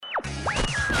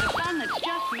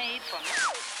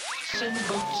Puss in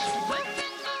Boots.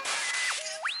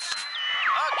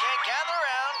 Okay, gather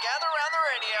around the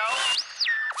radio.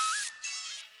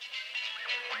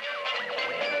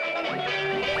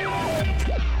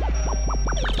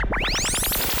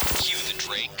 Cue the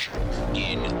Drake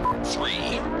in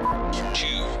 3,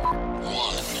 2,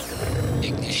 1.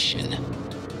 Ignition.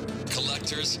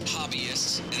 Collectors,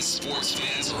 hobbyists, and sports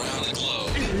fans around the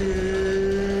globe.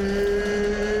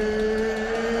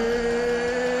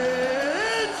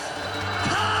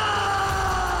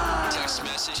 Text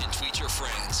message and tweet your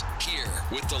friends. Here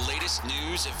with the latest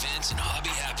news, events, and hobby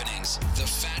happenings. The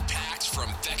Fat Packs from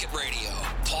Beckett Radio.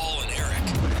 Paul and Eric.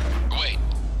 Wait,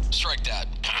 strike that.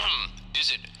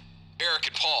 Is it Eric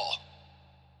and Paul?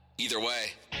 Either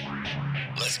way,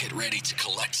 let's get ready to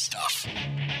collect stuff.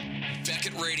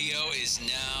 Beckett Radio is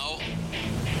now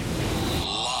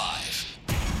live.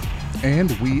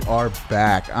 And we are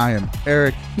back. I am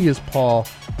Eric. He is Paul.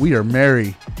 We are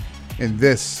Mary. And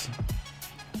this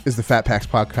is the Fat Packs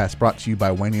podcast brought to you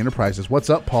by Wayne Enterprises.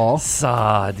 What's up, Paul?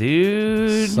 Saw,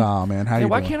 dude. Saw, man. How you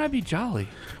Why doing? can't I be jolly?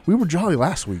 We were jolly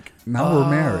last week. Now we're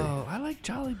merry. I like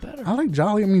jolly better. I like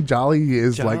jolly. I mean, jolly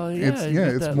is Jolly, like you it's get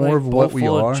it's that, more like, of what we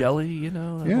bowl full are. of jelly, that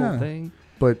whole thing.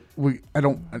 But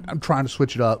I'm trying to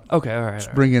switch it up. Okay, all right.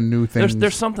 Bring in new things.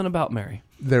 There's something about Mary.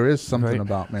 There is something Right.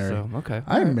 about Mary. So, okay.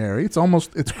 I'm All right. Mary. It's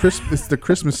the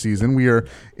Christmas season. We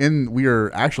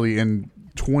are actually in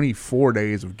 24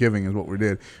 days of giving is what we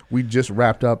did. We just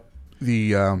wrapped up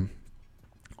the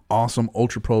awesome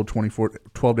Ultra Pro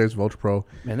 12 days of Ultra Pro.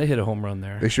 Man, they hit a home run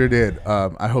there. They sure did.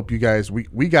 I hope you guys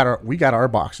we got our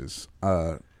boxes.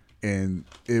 And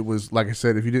it was, like I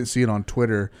said, if you didn't see it on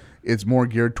Twitter, it's more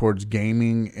geared towards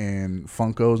gaming and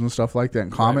Funkos and stuff like that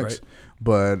and comics. Right.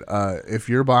 But if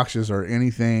your boxes are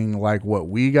anything like what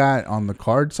we got on the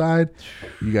card side,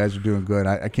 you guys are doing good.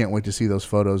 I can't wait to see those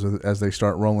photos as they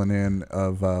start rolling in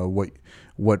of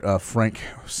what Frank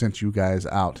sent you guys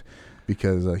out,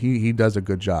 because he does a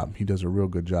good job. He does a real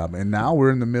good job. And now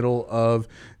we're in the middle of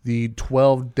the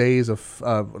 12 days of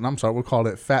we'll call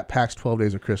it Fat Packs 12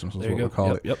 Days of Christmas is There you what go. we'll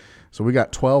call it. Yep. So we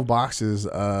got 12 boxes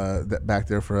that back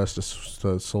there for us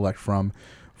to select from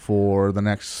for the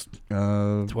next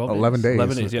 11 days.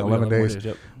 11 days, yeah. 11 days.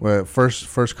 Yep. Well,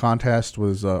 first contest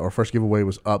was or first giveaway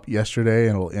was up yesterday,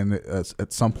 and it'll end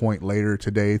at some point later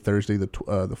today, Thursday the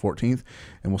 14th,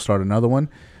 and we'll start another one.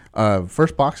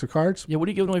 First box of cards. Yeah, what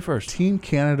are you giving away first? Team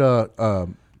Canada,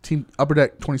 Team Upper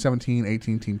Deck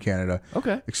 2017-18 Team Canada.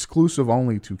 Okay. Exclusive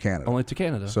only to Canada. Only to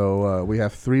Canada. So we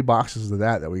have 3 boxes of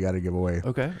that we got to give away.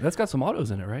 Okay. That's got some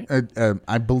autos in it, right?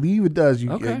 I believe it does.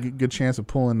 You Okay. get a good chance of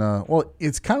pulling. Well,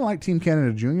 it's kind of like Team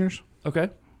Canada Juniors,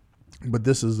 Okay. but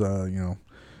this is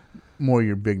more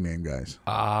your big name guys.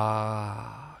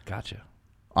 Gotcha.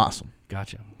 Awesome.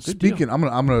 Gotcha. Good Speaking, deal.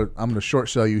 I'm gonna short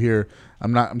sell you here.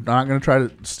 I'm not gonna try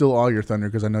to steal all your thunder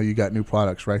because I know you got new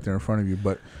products right there in front of you.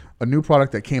 But a new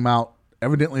product that came out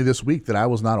evidently this week that I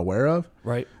was not aware of,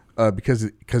 Right. because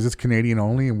it's Canadian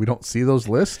only and we don't see those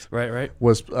lists. Right.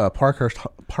 Was Parkhurst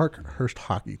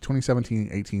Hockey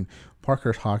 2017-18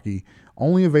 Parkhurst Hockey,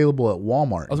 only available at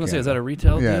Walmart. I was going to say, is that a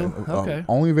retail deal? Okay.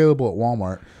 Only available at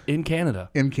Walmart In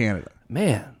Canada. in Canada.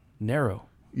 Man, narrow.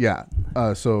 Yeah.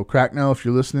 So Cracknell, if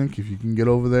you're listening, if you can get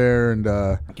over there and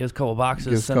Give us a couple boxes,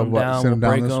 Give us a send them couple down. send them we'll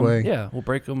down break this them. way. Yeah, we'll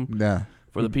break them yeah,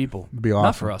 for the people. be Not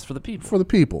awesome. for us, for the people. for the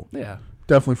people. Yeah.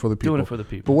 Definitely for the people. Doing it for the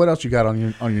people. But what else you got on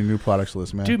your new products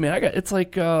list, man? Dude, man, it's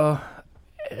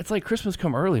like Christmas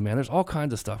come early, man. There's all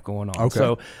kinds of stuff going on. Okay.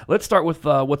 So let's start with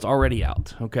what's already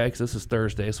out, okay? Because this is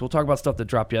Thursday. So we'll talk about stuff that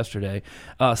dropped yesterday.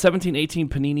 17-18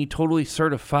 Panini Totally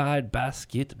Certified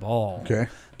Basketball. Okay.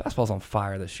 Basketball's on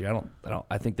fire this year.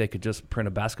 I think they could just print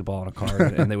a basketball on a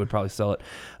card and they would probably sell it.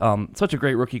 Such a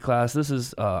great rookie class. This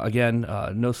is again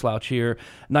no slouch here.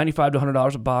 $95 to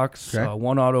 $100 a box. Okay.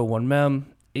 1 auto, 1 mem.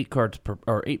 8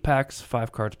 packs,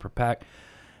 5 cards per pack.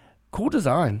 Cool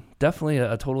design. Definitely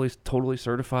a totally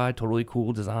certified, totally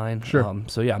cool design. Sure.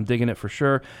 So yeah, I'm digging it for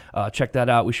sure. Check that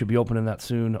out. We should be opening that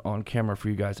soon on camera for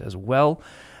you guys as well.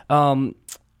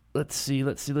 Let's see.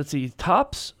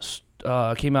 Topps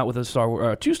came out with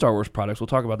a 2 Star Wars products. We'll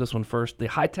talk about this one first. The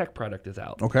high-tech product is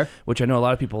out. Okay. Which I know a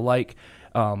lot of people like.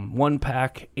 1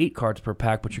 pack, 8 cards per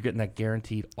pack, but you're getting that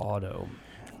guaranteed auto.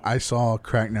 I saw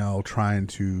Cracknell trying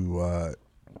to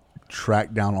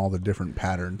track down all the different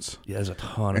patterns. Yeah, there's a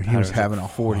ton of And he was patterns, having like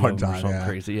a 40 hard of them or time, something yeah.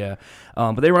 crazy, yeah.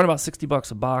 But they run about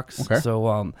 $60 a box. Okay.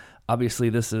 So obviously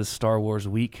this is Star Wars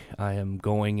week. I am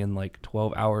going in like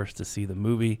 12 hours to see the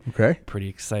movie. Okay. Pretty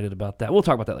excited about that. We'll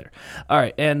talk about that later. All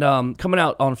right, and coming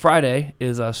out on Friday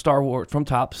is Star Wars from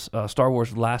Topps. Star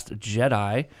Wars Last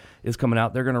Jedi is coming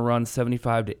out. They're going to run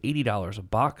 $75 to $80 a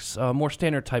box. More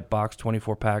standard type box,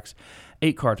 24 packs,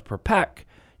 8 cards per pack.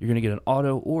 You're going to get an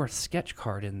auto or a sketch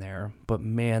card in there. But,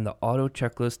 man, the auto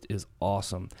checklist is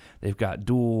awesome. They've got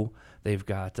dual. They've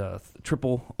got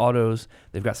triple autos.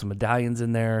 They've got some medallions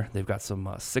in there. They've got some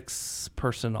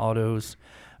 6-person autos.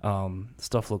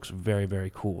 Stuff looks very,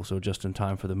 very cool. So just in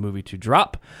time for the movie to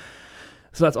drop.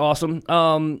 So that's awesome.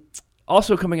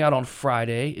 Also coming out on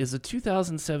Friday is a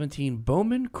 2017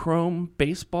 Bowman Chrome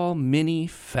Baseball Mini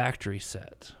Factory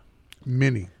Set.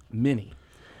 Mini.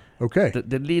 Okay.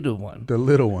 The little one. The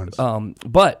little ones.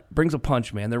 But brings a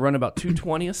punch, man. They're running about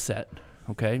 $220 a set.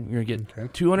 Okay, you're gonna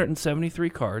get 273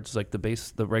 cards, like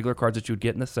the regular cards that you would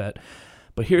get in the set.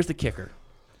 But here's the kicker: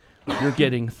 you're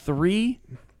getting 3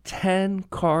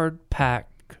 10-card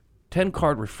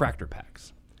refractor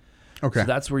packs. Okay. So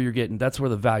that's where you're getting. That's where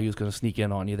the value is going to sneak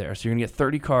in on you there. So you're going to get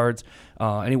 30 cards,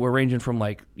 anywhere ranging from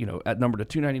like at number to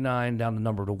 299 down to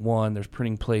number to 1. There's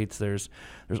printing plates. There's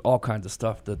all kinds of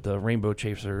stuff that the Rainbow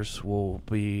Chasers will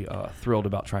be thrilled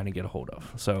about trying to get a hold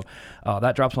of. So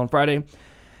that drops on Friday.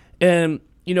 And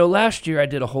last year I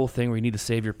did a whole thing where you need to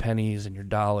save your pennies and your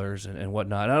dollars and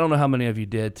whatnot. And I don't know how many of you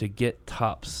did to get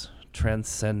Topps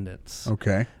Transcendence.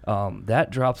 Okay.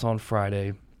 That drops on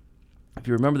Friday. If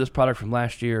you remember this product from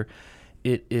last year,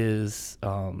 it is,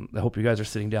 I hope you guys are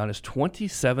sitting down, it's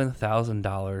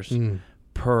 $27,000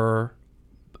 per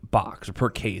box or per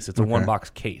case. It's a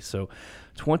one-box case. So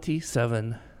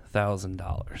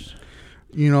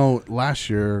 $27,000. Last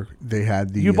year they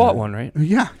had the... You bought one, right?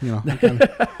 Yeah.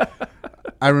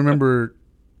 I remember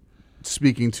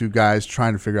speaking to guys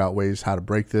trying to figure out ways how to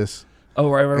break this. Oh,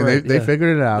 right. And they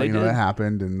figured it out. They did. That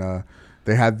happened. And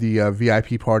they had the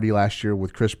VIP party last year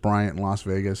with Chris Bryant in Las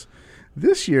Vegas.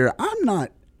 This year,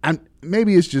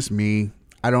 maybe it's just me.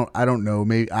 I don't know.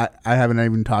 Maybe I haven't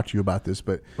even talked to you about this,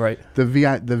 but right. The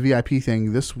VIP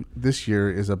thing this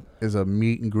year is a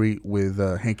meet and greet with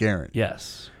Hank Aaron.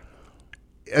 Yes.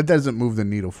 It doesn't move the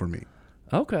needle for me.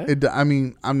 Okay.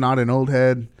 I'm not an old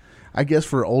head. I guess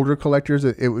for older collectors,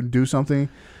 it would do something.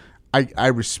 I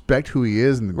respect who he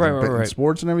is in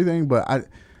sports and everything, but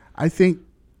I think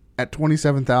at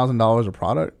 $27,000 a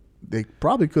product, they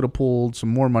probably could have pulled some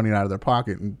more money out of their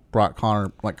pocket and brought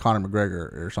Conor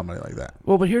McGregor or somebody like that.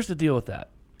 Well, but here's the deal with that.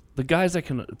 The guys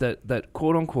that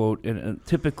quote unquote, and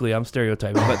typically I'm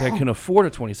stereotyping, but that can afford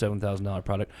a $27,000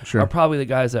 product are probably the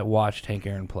guys that watched Hank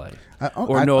Aaron play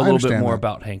or know a little bit more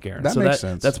about Hank Aaron. That makes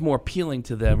sense. That's more appealing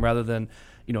to them rather than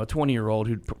a 20-year-old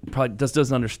who probably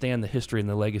doesn't understand the history and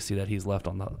the legacy that he's left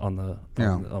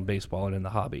on baseball and in the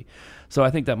hobby. So I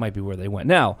think that might be where they went.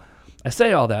 Now, I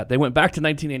say all that. They went back to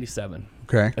 1987.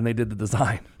 Okay. And they did the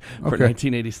design for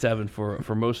 1987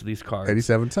 for most of these cards.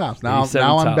 87 Topps. Now I'm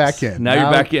Topps. back in. Now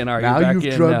you're back in. All right, now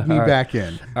you've drugged me back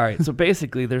in. All right. So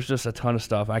basically, there's just a ton of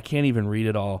stuff. I can't even read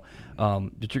it all.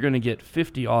 But you're going to get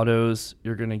 50 autos.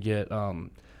 You're going to get,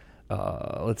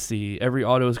 let's see, every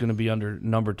auto is going to be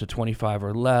numbered to 25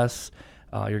 or less.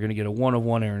 You're going to get a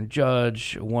 1-of-1 Aaron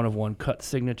Judge, a 1-of-1 cut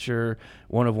signature,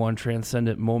 1-of-1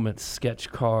 Transcendent Moments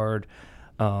sketch card,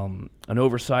 an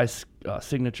oversized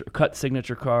cut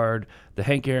signature card, the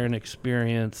Hank Aaron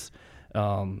experience.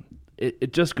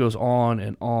 It just goes on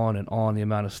and on and on, the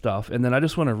amount of stuff. And then I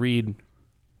just want to read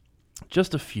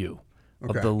just a few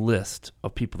of the list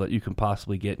of people that you can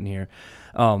possibly get in here.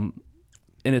 And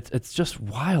it's just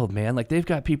wild, man. Like they've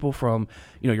got people from,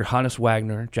 your Hannes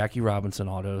Wagner, Jackie Robinson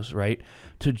autos, right,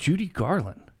 to Judy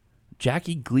Garland,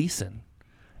 Jackie Gleason,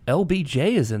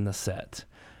 LBJ is in the set.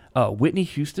 Whitney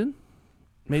Houston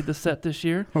made the set this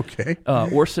year. Okay.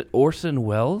 Orson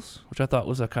Welles, which I thought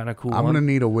was a kind of cool I'm one. going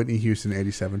to need a Whitney Houston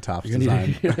 87 Topps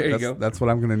design. There you go. That's what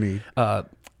I'm going to need.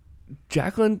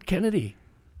 Jacqueline Kennedy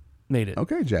made it.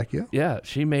 Okay, Jackie. Yeah,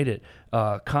 she made it.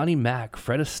 Connie Mack,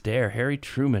 Fred Astaire, Harry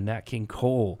Truman, Nat King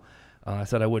Cole. I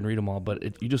said I wouldn't read them all,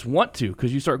 but you just want to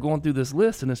because you start going through this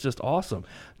list, and it's just awesome.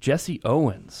 Jesse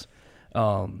Owens,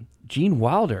 Gene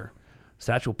Wilder,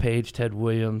 Satchel Paige, Ted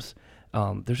Williams.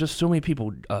 There's just so many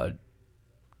people.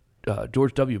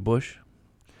 George W. Bush,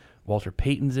 Walter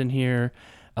Payton's in here,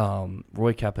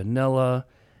 Roy Campanella,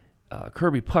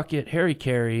 Kirby Puckett, Harry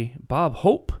Carey, Bob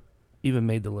Hope even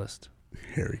made the list.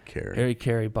 Harry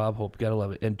Carey, Bob Hope, gotta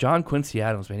love it. And John Quincy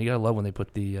Adams, man, you gotta love when they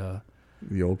put the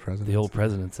old presidents. The old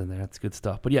presidents in there. That's good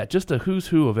stuff. But yeah, just a who's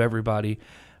who of everybody.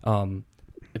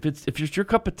 If it's your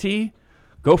cup of tea,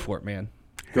 go for it, man.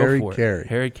 Go Harry for Carey. it.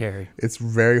 Harry Carey. It's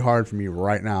very hard for me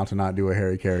right now to not do a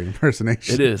Harry Carey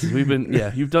impersonation. It is.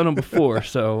 You've done them before,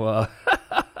 so.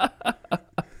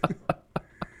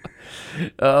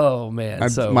 Oh man!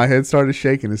 My head started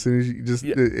shaking as soon as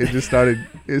it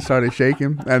started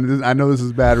shaking, and I know this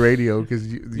is bad radio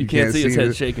because you can't see his head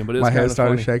it. shaking, but it's my head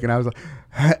started funny. shaking. I was like,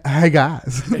 "Hey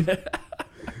guys,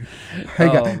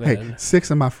 hey,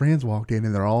 6 of my friends walked in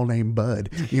and they're all named Bud."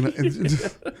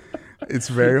 It's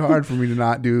very hard for me to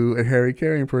not do a Harry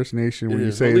Carey impersonation when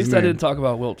you say at his least name. I didn't talk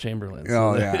about Wilt Chamberlain.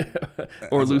 Oh yeah,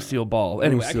 or Lucille Ball.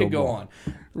 Anyway, I could go on.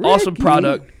 Ricky. Awesome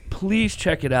product. Please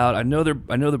check it out. I know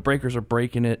the breakers are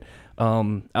breaking it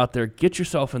out there. Get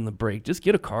yourself in the break. Just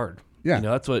get a card. Yeah.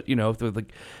 That's what if they're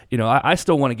like, I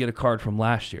still want to get a card from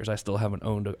last year's. I still haven't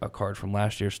owned a card from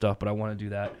last year's stuff, but I want to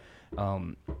do that.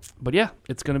 But yeah,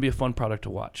 it's going to be a fun product to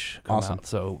watch. Awesome. Out.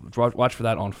 So watch for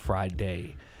that on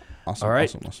Friday. Awesome. All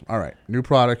right. Awesome. All right. New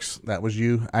products. That was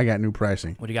you. I got new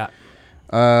pricing. What do you got?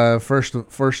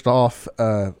 First off,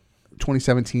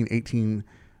 2017-18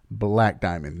 Black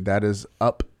Diamond. That is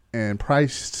up and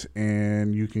priced,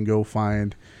 and you can go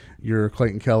find your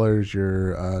Clayton Kellers,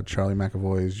 your Charlie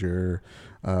McAvoys, your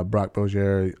Brock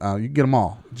Bogier. You can get them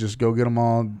all. Just go get them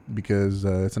all because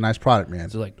it's a nice product, man.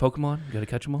 Is it like Pokemon? You got to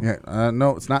catch them all? Yeah.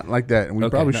 No, it's not like that. And we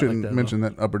probably not shouldn't like that, mention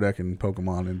that Upper Deck and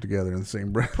Pokemon in together in the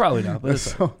same breath. Probably not. But it's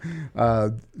So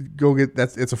go get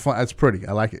that. It's pretty.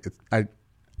 I like it. I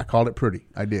called it pretty.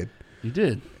 I did. You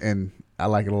did. And I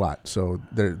like it a lot. So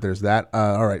there's that.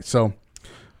 All right. So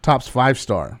Topps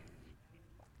 5-star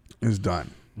is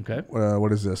done. Okay.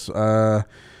 What is this?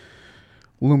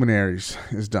 Luminaries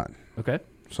is done. Okay.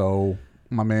 So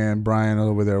my man Brian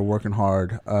over there working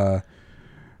hard.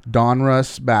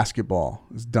 Donruss basketball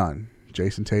is done.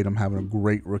 Jason Tatum having a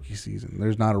great rookie season.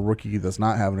 There's not a rookie that's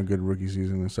not having a good rookie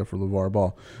season except for LeVar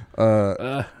Ball.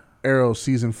 Arrow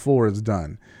season 4 is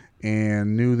done.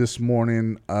 And new this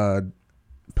morning,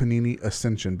 Panini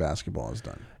Ascension basketball is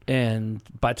done. And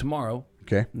by tomorrow,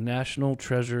 Okay. National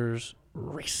Treasures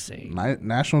Racing.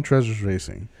 National Treasures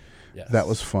Racing. Yes. That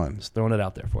was fun. Just throwing it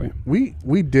out there for you.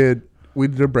 We did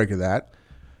a break of that.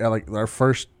 Like our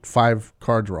first 5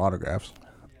 cards were autographs.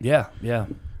 Yeah, yeah.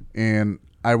 And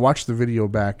I watched the video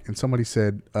back, and somebody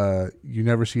said, you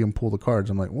never see him pull the cards.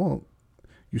 I'm like, well,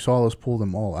 you saw us pull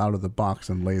them all out of the box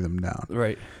and lay them down.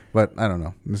 Right. But I don't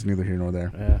know. It's neither here nor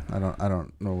there. Yeah. I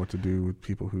don't know what to do with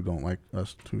people who don't like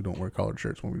us, who don't wear collared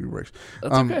shirts when we do breaks.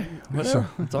 That's okay. Whatever.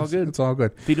 It's all good. It's all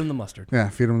good. Feed them the mustard. Yeah,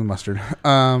 feed them the mustard.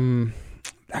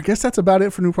 I guess that's about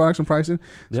it for new products and pricing.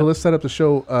 So Yep. let's set up the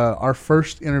show. Our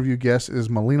first interview guest is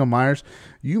Melina Myers.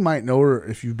 You might know her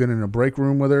if you've been in a break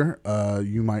room with her.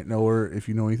 You might know her if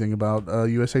you know anything about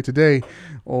USA Today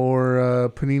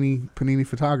or Panini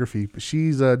Photography.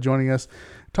 She's joining us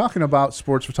talking about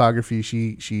sports photography.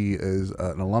 She is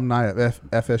an alumni of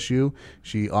FSU.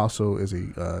 She also is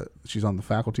she's on the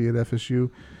faculty at FSU.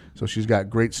 So she's got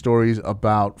great stories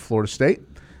about Florida State.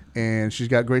 And she's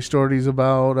got great stories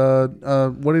about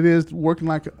what it is working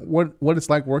like, what it's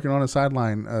like working on a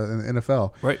sideline in the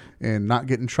NFL, Right. And not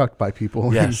getting trucked by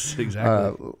people. Yes, And,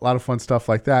 exactly. a lot of fun stuff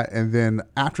like that. And then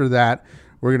after that,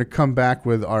 we're going to come back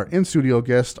with our in-studio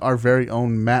guest, our very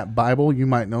own Matt Bible. You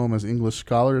might know him as English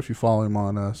Scholar if you follow him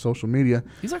on social media.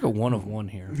 He's like a one of one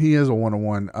here. He is a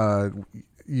one-on-one.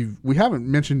 We haven't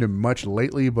mentioned him much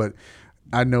lately, but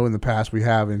I know in the past we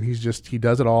have, and he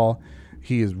does it all.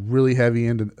 He is really heavy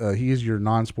into. He is your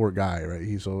non-sport guy,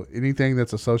 right? So anything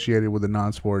that's associated with the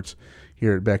non-sports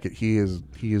here at Beckett, he is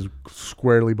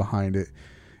squarely behind it.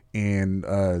 And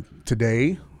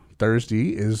today,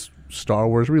 Thursday, is Star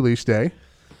Wars release day.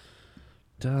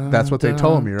 That's what they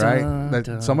told me, right?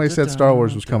 Somebody said Star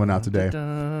Wars was coming out today.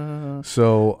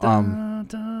 So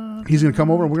he's going to come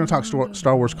over and we're going to talk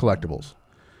Star Wars collectibles.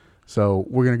 So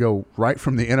we're going to go right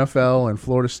from the NFL and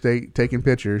Florida State taking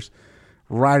pictures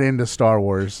right into Star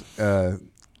Wars.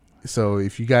 So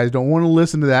if you guys don't want to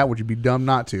listen to that, which would be dumb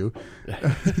not to,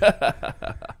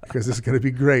 because this is going to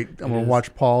be great. I'm going to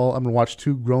watch Paul. I'm going to watch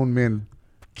 2 grown men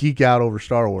geek out over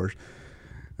Star Wars.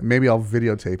 And maybe I'll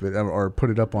videotape it or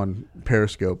put it up on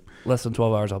Periscope. Less than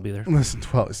 12 hours, I'll be there. Listen,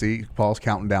 12. See, Paul's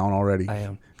counting down already. I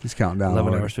am. He's counting down. 11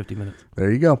 already. hours, 50 minutes.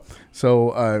 There you go.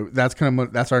 So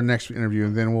that's our next interview,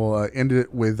 and then we'll end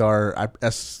it with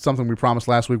as something we promised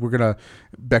last week. We're gonna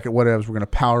Beckett Whatevs. We're gonna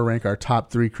power rank our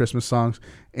top 3 Christmas songs,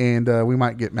 and we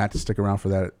might get Matt to stick around for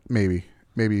that. Maybe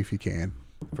if he can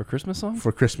For Christmas songs?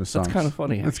 for Christmas songs. That's kind of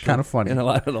funny. It's actually, kind of funny in a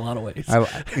lot of ways.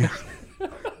 Yeah.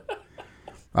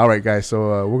 All right, guys.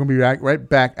 So we're gonna be right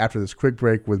back after this quick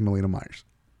break with Melina Myers.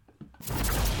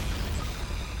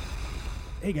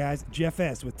 Hey guys, Jeff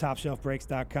S. with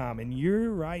TopShelfBreaks.com, and you're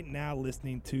right now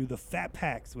listening to the Fat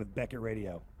Packs with Beckett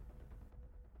Radio.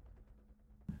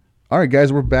 All right,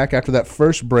 guys, we're back after that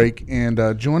first break,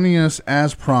 and joining us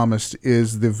as promised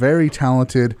is the very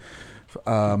talented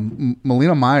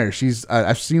Melina Meyer.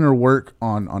 I've seen her work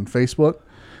on Facebook.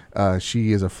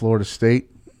 She is a Florida State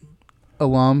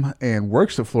alum and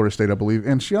works at Florida State, I believe,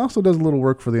 and she also does a little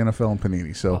work for the NFL and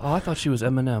Panini. So, I thought she was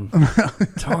Eminem.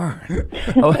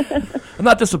 Darn. I'm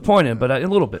not disappointed, but a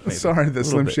little bit. Maybe. Sorry that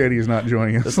Slim Shady is not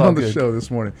joining us That's all on the good. show this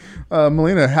morning.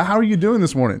 Melina, how are you doing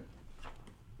this morning?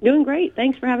 Doing great.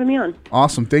 Thanks for having me on.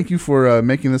 Awesome. Thank you for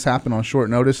making this happen on short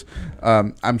notice.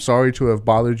 I'm sorry to have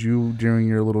bothered you during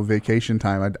your little vacation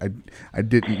time. I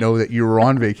didn't know that you were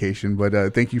on vacation, but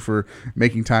thank you for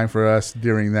making time for us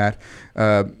during that.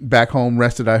 Back home,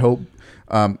 rested, I hope.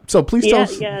 So please tell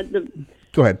us. Yeah,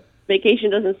 Go ahead. Vacation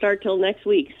doesn't start till next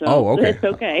week, so Okay. it's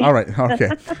okay. All right. Okay.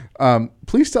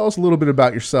 Please tell us a little bit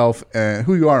about yourself,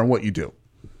 who you are, and what you do.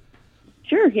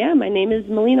 Sure, yeah. My name is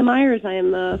Melina Myers. I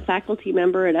am a faculty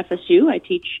member at FSU. I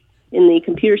teach in the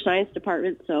computer science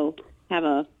department, so have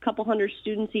a couple hundred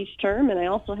students each term, and I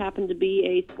also happen to be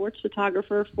a sports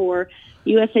photographer for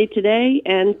USA Today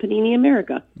and Panini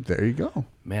America. There you go.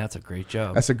 Man, that's a great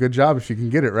job. That's a good job if you can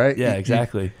get it, right? Yeah,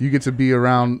 exactly. You get to be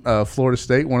around Florida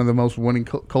State, one of the most winning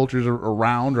cultures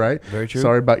around, right? Very true.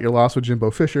 Sorry about your loss with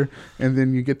Jimbo Fisher. And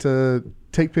then you get to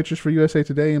take pictures for USA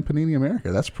Today and Panini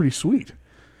America. That's pretty sweet.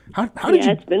 How did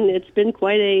you? It's been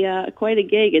quite a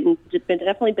gig, and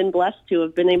definitely been blessed to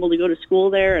have been able to go to school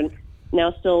there, and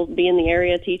now still be in the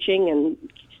area teaching and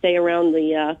stay around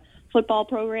the football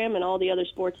program and all the other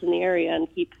sports in the area and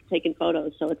keep taking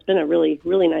photos. So it's been a really,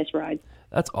 really nice ride.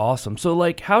 That's awesome. So,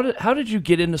 like, how did you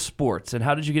get into sports, and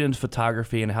how did you get into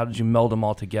photography, and how did you meld them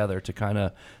all together to kind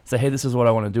of say, hey, this is what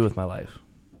I want to do with my life?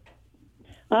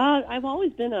 I've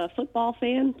always been a football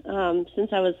fan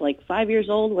since I was like 5 years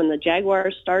old when the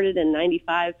Jaguars started in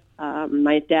 '95.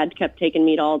 My dad kept taking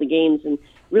me to all the games and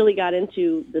really got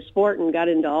into the sport and got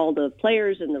into all the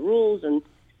players and the rules. And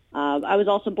I was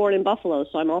also born in Buffalo,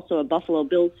 so I'm also a Buffalo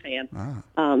Bills fan.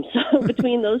 So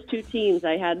between those two teams,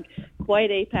 I had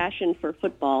quite a passion for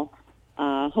football.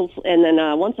 Hopefully, and then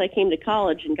once I came to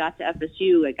college and got to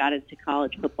FSU, I got into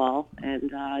college football,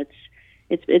 and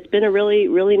it's been a really,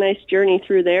 really nice journey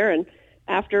through there. And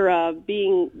after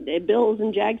being a Bills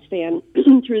and Jags fan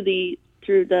through the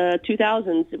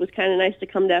 2000s, it was kind of nice to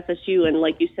come to FSU and,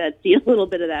 like you said, see a little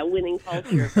bit of that winning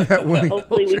culture.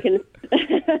 Hopefully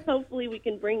we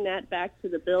can bring that back to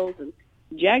the Bills. And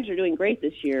Jags are doing great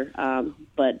this year.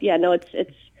 But yeah, no,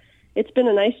 it's been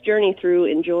a nice journey through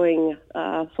enjoying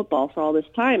football for all this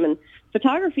time. And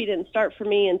photography didn't start for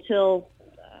me until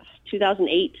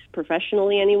 2008,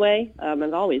 professionally anyway.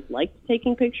 I've always liked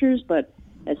taking pictures, but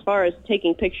as far as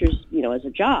taking pictures, as a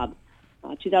job,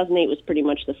 2008 was pretty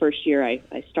much the first year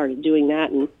I started doing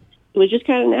that, and it was just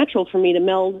kind of natural for me to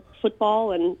meld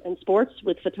football and sports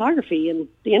with photography. And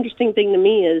the interesting thing to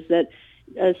me is that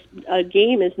a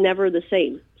game is never the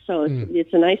same. So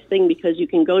it's a nice thing because you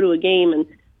can go to a game and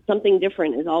something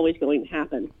different is always going to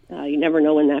happen. You never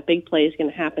know when that big play is going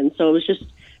to happen. So it was just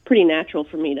pretty natural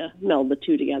for me to meld the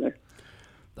two together.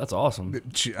 That's awesome.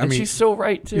 I mean, she's so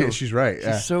right too. Yeah, she's right.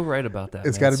 She's so right about that.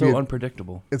 It's got to be so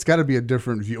unpredictable. It's got to be a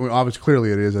different view. Obviously,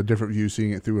 clearly, it is a different view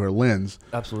seeing it through her lens.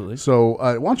 Absolutely. So,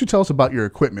 why don't you tell us about your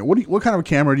equipment? What kind of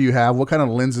camera do you have? What kind of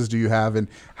lenses do you have, and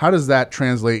how does that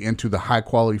translate into the high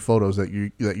quality photos that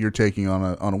you're taking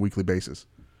on a weekly basis?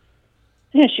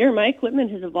 Yeah, sure. My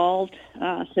equipment has evolved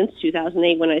since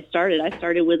 2008 when I started. I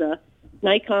started with a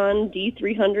Nikon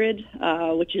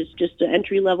D300, which is just an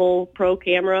entry-level pro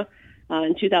camera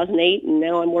in 2008, and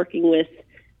now I'm working with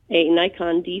a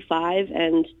Nikon D5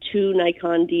 and two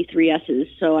Nikon D3Ss.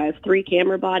 So I have 3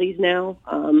 camera bodies now.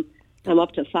 I'm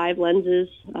up to 5 lenses.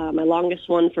 My longest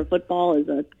one for football is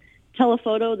a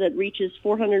telephoto that reaches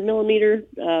 400 millimeter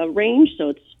range, so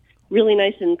it's really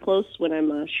nice and close when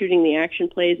I'm shooting the action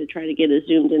plays. I try to get as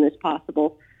zoomed in as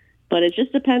possible. But it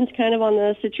just depends kind of on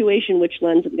the situation, which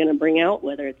lens I'm going to bring out,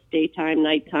 whether it's daytime,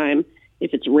 nighttime.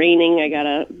 If it's raining, I got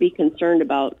to be concerned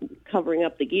about covering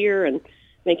up the gear and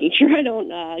making sure I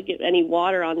don't get any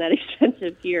water on that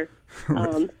expensive gear.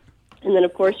 And then,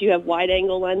 of course, you have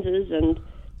wide-angle lenses and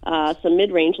some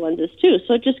mid-range lenses, too.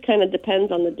 So it just kind of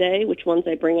depends on the day which ones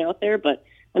I bring out there. But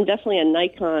I'm definitely a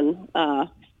Nikon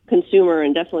consumer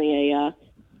and definitely a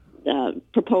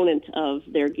proponent of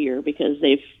their gear because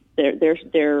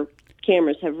their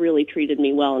cameras have really treated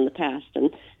me well in the past.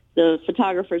 And the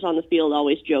photographers on the field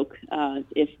always joke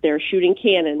if they're shooting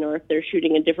Canon or if they're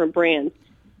shooting a different brand.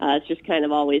 It's just kind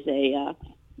of always a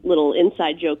little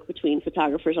inside joke between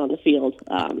photographers on the field.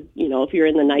 If you're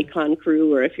in the Nikon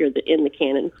crew or if you're in the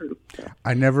Canon crew. So.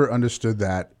 I never understood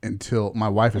that until my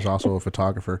wife is also a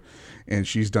photographer, and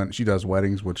she does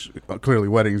weddings, which clearly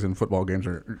weddings and football games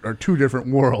are two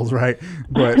different worlds, right?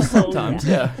 But Sometimes,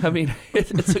 yeah. I mean,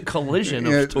 it's a collision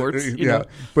of sorts. You know?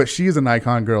 But she is a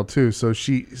Nikon girl too, so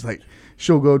she's like.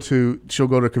 She'll go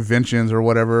to conventions or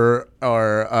whatever,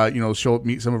 or she'll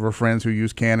meet some of her friends who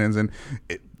use Canons, and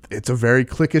it's a very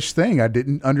cliquish thing. I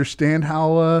didn't understand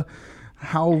how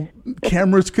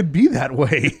cameras could be that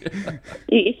way.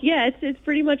 Yeah, it's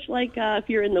pretty much like if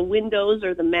you're in the Windows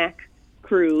or the Mac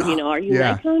crew. Are you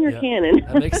Nikon or Canon?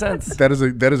 That makes sense. That is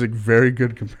a very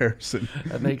good comparison.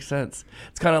 That makes sense.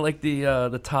 It's kind of like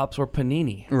the Topps or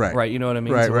Panini, right? Right. You know what I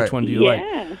mean? Right, so right. Which one do you like?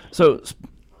 So.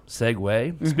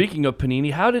 Segue. Mm-hmm. Speaking of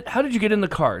Panini, how did you get in the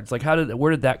cards? Like,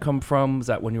 where did that come from? Was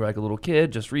that when you were like a little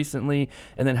kid, just recently?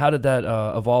 And then how did that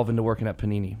evolve into working at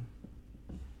Panini?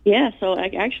 Yeah, so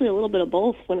actually a little bit of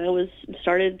both. When I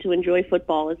started to enjoy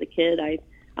football as a kid, I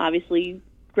obviously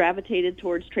gravitated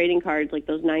towards trading cards, like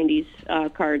those 90s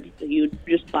cards that you'd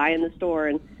just buy in the store.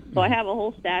 And so I have a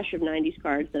whole stash of 90s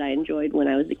cards that I enjoyed when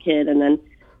I was a kid, and then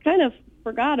kind of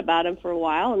forgot about them for a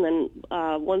while. And then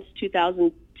once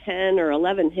 2010 or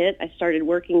 11 hit, I started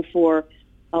working for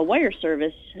a wire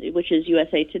service, which is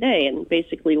USA Today. And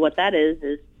basically what that is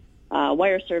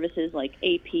wire services like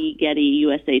AP, Getty,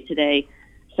 USA Today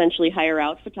essentially hire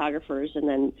out photographers, and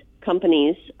then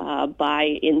companies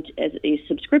buy in as a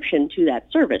subscription to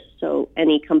that service. So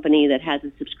any company that has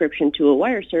a subscription to a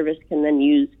wire service can then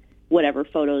use whatever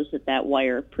photos that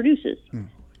wire produces.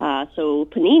 So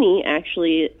Panini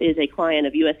actually is a client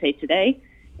of USA Today,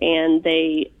 and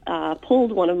they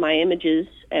pulled one of my images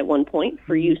at one point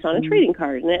for use on a trading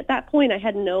card. And at that point, I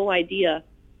had no idea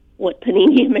what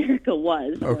Panini America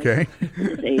was. Okay.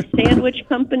 It's a sandwich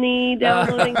company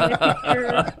downloading my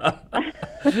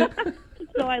pictures.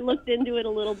 So I looked into it a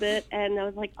little bit, and I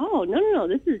was like, oh, no,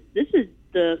 this is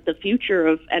the future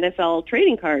of NFL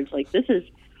trading cards. Like, this is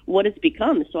what it's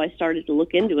become. So I started to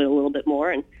look into it a little bit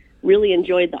more and really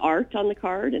enjoyed the art on the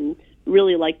card and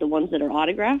really liked the ones that are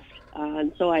autographed.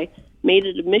 And so I made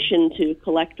it a mission to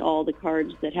collect all the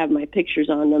cards that have my pictures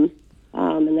on them.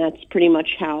 And that's pretty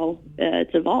much how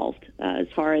it's evolved as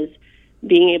far as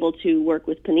being able to work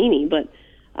with Panini. But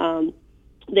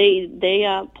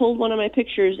they pulled one of my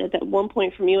pictures at that one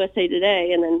point from USA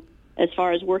Today, and then as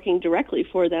far as working directly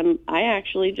for them, I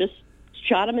actually just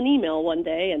shot them an email one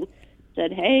day and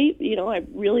said, hey, I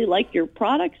really like your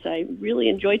products. I really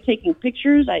enjoy taking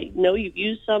pictures. I know you've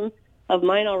used some of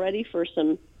mine already for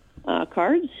some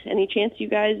cards. Any chance you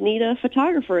guys need a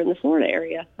photographer in the Florida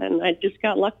area? And I just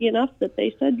got lucky enough that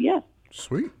they said yes.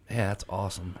 Sweet. Yeah, that's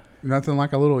awesome. Nothing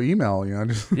like a little email,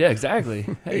 just Yeah, exactly.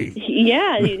 Hey.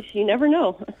 Yeah, you never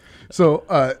know. So,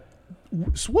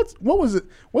 what's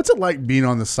it like being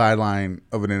on the sideline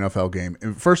of an NFL game?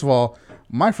 And first of all,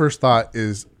 my first thought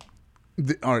is,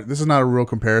 all right, this is not a real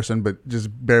comparison, but just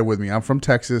bear with me. I'm from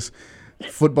Texas.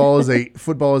 Football is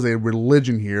a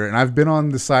religion here, and I've been on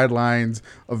the sidelines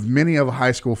of many of a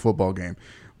high school football game.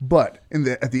 But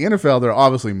at the NFL, they're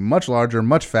obviously much larger,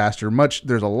 much faster,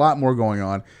 there's a lot more going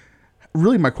on.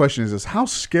 Really, my question is this: how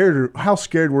scared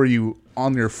were you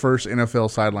on your first NFL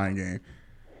sideline game?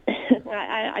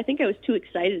 I think I was too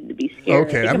excited to be scared.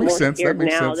 Okay, that makes sense. That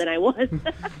makes sense. Than I was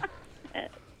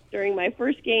during my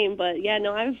first game. But yeah,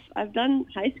 no, I've done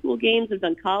high school games, I've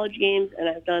done college games, and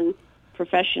I've done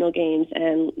professional games.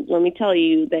 And let me tell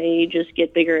you, they just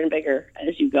get bigger and bigger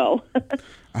as you go.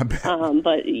 I bet.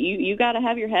 But you got to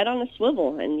have your head on a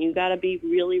swivel, and you got to be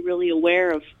really, really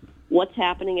aware of what's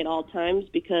happening at all times,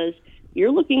 because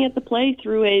you're looking at the play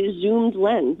through a zoomed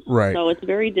lens. Right. So it's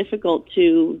very difficult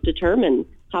to determine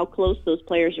how close those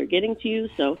players are getting to you.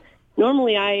 So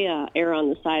normally I err on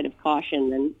the side of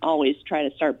caution and always try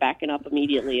to start backing up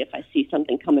immediately if I see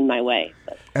something coming my way.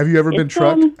 But have you ever been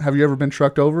trucked? Have you ever been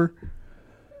trucked over?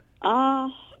 I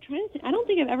don't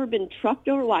think I've ever been trucked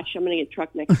over. Watch, I'm going to get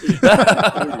trucked next week.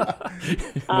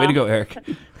 Way to go, Eric.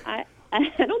 I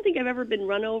don't think I've ever been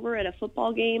run over at a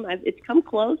football game. It's come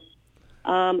close.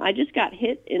 I just got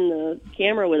hit in the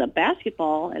camera with a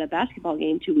basketball at a basketball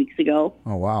game 2 weeks ago.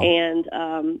 Oh, wow.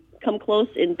 And come close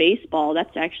in baseball.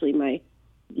 That's actually my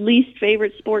least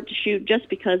favorite sport to shoot, just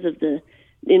because of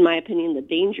in my opinion, the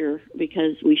danger,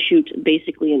 because we shoot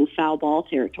basically in foul ball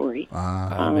territory.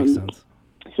 That makes sense.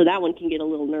 So that one can get a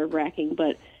little nerve-wracking.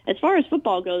 But as far as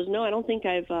football goes, no, I don't think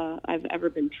I've ever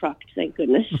been trucked. Thank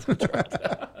goodness.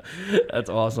 That's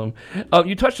awesome.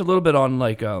 You touched a little bit on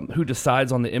who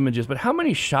decides on the images, but how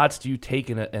many shots do you take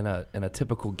in a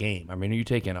typical game? I mean, are you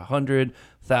taking 100,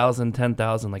 1,000,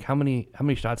 10,000? Like how many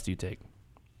shots do you take?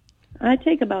 I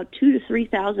take about 2,000 to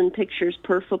 3,000 pictures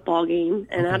per football game,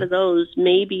 and out of those,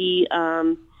 maybe.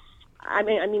 I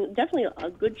mean, definitely a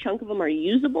good chunk of them are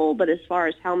usable, but as far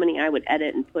as how many I would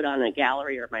edit and put on a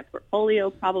gallery or my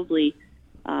portfolio, probably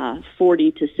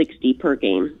 40 to 60 per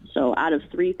game. So out of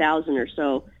 3,000 or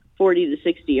so, 40 to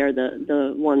 60 are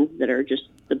the ones that are just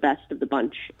the best of the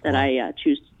bunch that I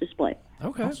choose to display.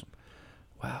 Okay. Awesome.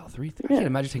 Wow, I can't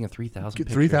imagine taking 3,000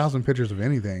 pictures. 3,000 pictures of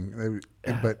anything,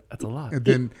 but that's a lot. And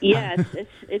then,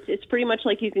 it's pretty much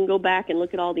like you can go back and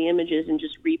look at all the images and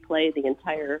just replay the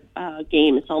entire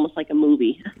game. It's almost like a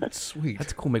movie. That's sweet.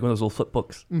 That's cool. Make one of those little flip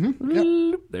books. Mm-hmm.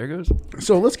 Yep. There it goes.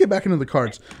 So let's get back into the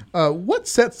cards. What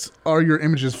sets are your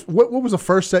images? What was the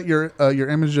first set your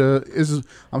image is?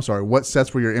 I'm sorry. What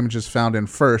sets were your images found in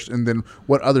first, and then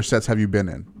what other sets have you been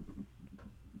in?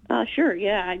 Sure,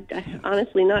 yeah. I'm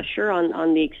honestly not sure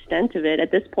on the extent of it.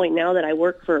 At this point now that I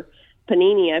work for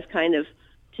Panini, I've kind of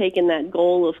taken that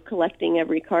goal of collecting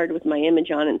every card with my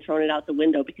image on and thrown it out the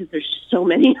window because there's so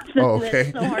many of them that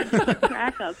it's so hard to keep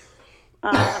track of.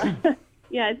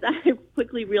 I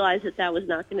quickly realized that was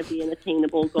not going to be an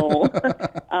attainable goal.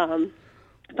 But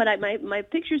my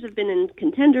pictures have been in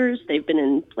Contenders, they've been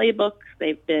in Playbook,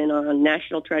 they've been on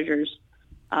National Treasures,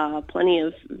 plenty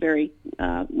of very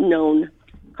known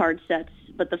card sets,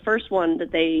 but the first one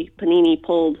that Panini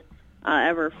pulled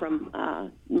ever from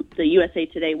the USA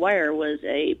Today wire was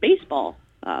a baseball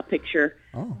picture.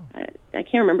 Oh. I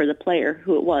can't remember the player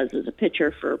who it was. It was a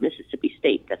pitcher for Mississippi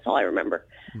State. That's all I remember.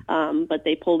 But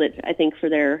they pulled it, I think, for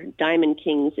their Diamond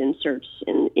Kings inserts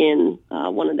in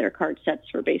one of their card sets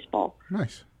for baseball.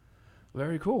 Nice.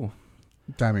 Very cool.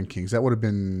 Diamond Kings. That would have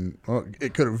been. Well,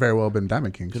 it could have very well been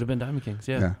Diamond Kings. Could have been Diamond Kings.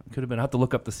 Yeah. Could have been. I have to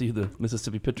look up to see who the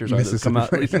Mississippi pitchers are that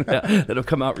have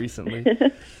come out recently.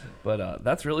 But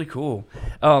that's really cool.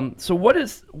 So what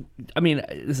is? I mean,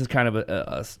 this is kind of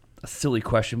a silly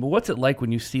question, but what's it like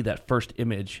when you see that first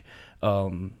image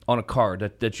on a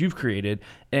card that you've created,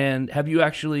 and have you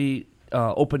actually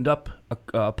opened up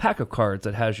a pack of cards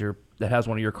that has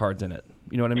one of your cards in it?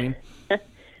 You know what I mean?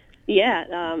 Yeah,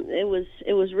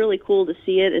 it was really cool to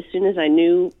see it. As soon as I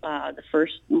knew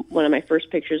one of my first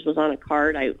pictures was on a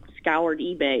card, I scoured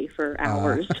eBay for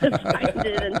hours to find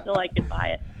it until I could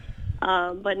buy it.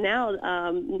 But now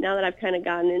that I've kind of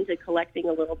gotten into collecting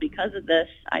a little because of this,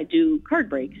 I do card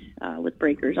breaks with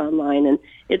Breakers Online, and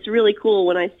it's really cool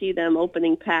when I see them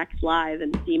opening packs live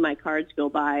and see my cards go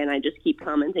by, and I just keep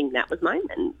commenting, "That was mine,"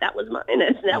 and "That was mine,"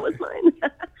 and "That was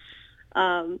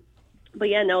mine." But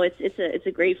yeah, no, it's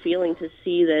a great feeling to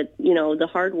see that, you know, the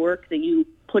hard work that you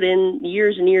put in,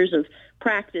 years and years of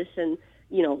practice and,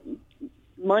 you know,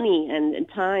 money and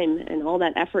time and all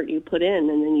that effort you put in,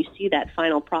 and then you see that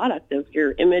final product of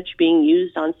your image being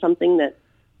used on something that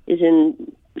is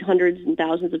in hundreds and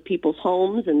thousands of people's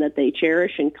homes and that they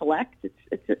cherish and collect.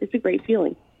 It's a great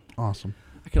feeling. Awesome.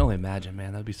 I can only imagine,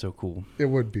 man. That'd be so cool. It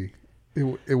would be.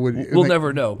 It would. We'll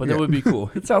never know, but that would be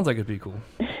cool. It sounds like it'd be cool.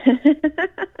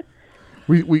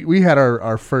 We had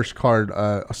our first card.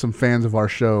 Some fans of our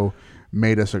show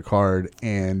made us a card,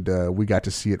 and we got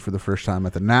to see it for the first time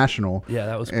at the National. Yeah,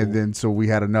 that was cool. And then so we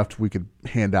had enough we could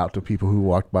hand out to people who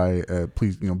walked by,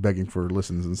 please, you know, begging for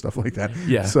listens and stuff like that.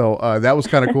 Yeah. So that was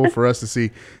kind of cool for us to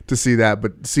see that.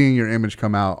 But seeing your image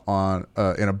come out on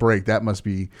in a break, that must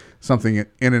be something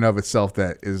in and of itself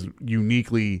that is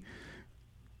uniquely.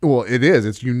 Well, it is.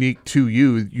 It's unique to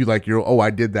you.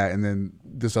 I did that, and then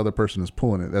this other person is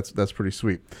pulling it. That's pretty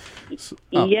sweet. So,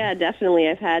 yeah, definitely.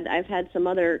 I've had some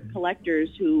other collectors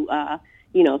who,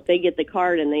 if they get the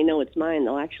card and they know it's mine,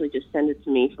 they'll actually just send it to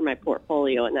me for my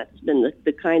portfolio, and that's been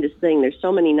the kindest thing. There's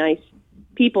so many nice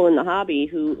people in the hobby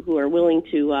who are willing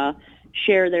to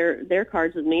share their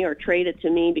cards with me or trade it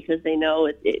to me because they know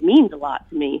it means a lot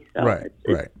to me. So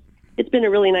right. It's been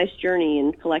a really nice journey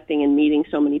in collecting and meeting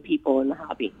so many people in the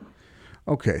hobby.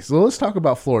 Okay, so let's talk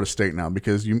about Florida State now,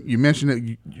 because you mentioned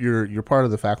it. You're part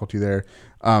of the faculty there.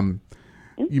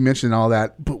 You mentioned all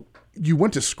that, but you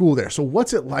went to school there. So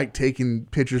what's it like taking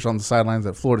pictures on the sidelines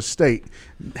at Florida State,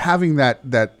 having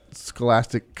that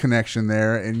scholastic connection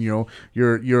there, and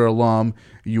you're alum,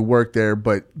 you work there,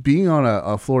 but being on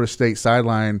a Florida State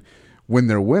sideline when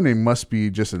they're winning must be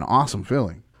just an awesome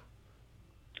feeling.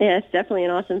 Yeah, it's definitely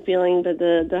an awesome feeling, but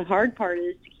the hard part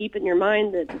is to keep in your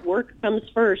mind that work comes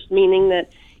first, meaning that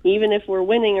even if we're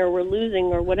winning or we're losing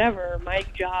or whatever, my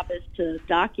job is to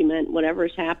document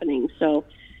whatever's happening. So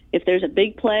if there's a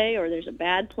big play or there's a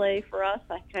bad play for us,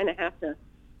 I kind of have to,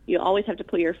 you always have to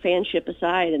put your fanship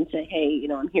aside and say, hey, you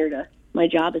know, I'm here to, my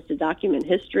job is to document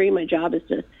history. My job is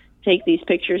to take these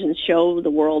pictures and show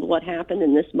the world what happened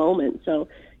in this moment. So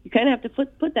you kind of have to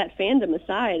put that fandom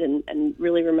aside and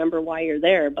really remember why you're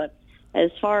there. But as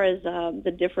far as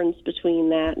the difference between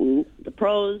that and the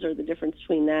pros, or the difference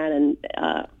between that and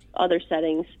other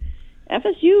settings,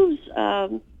 FSU's,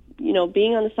 you know,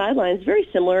 being on the sidelines is very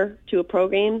similar to a pro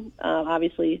game.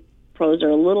 Obviously, pros are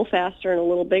a little faster and a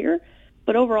little bigger,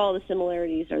 but overall the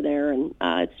similarities are there, and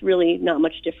it's really not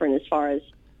much different as far as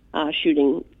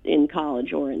shooting in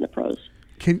college or in the pros.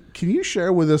 Can you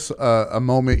share with us a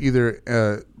moment,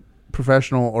 either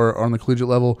professional or on the collegiate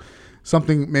level,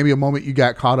 something, maybe a moment you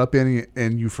got caught up in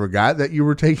and you forgot that you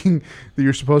were taking, that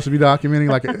you're supposed to be documenting,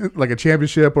 like a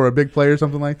championship or a big play or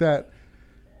something like that?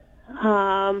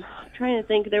 I'm trying to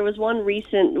think. There was one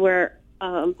recent where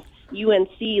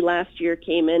UNC last year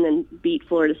came in and beat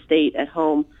Florida State at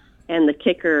home, and the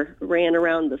kicker ran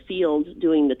around the field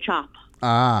doing the chop.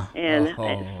 And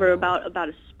for about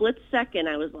a split second,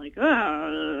 I was like,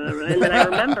 oh, and then I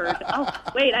remembered, oh,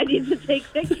 wait, I need to take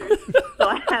pictures. So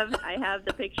I have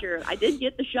the picture. I did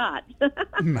get the shot.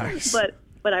 Nice.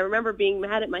 But I remember being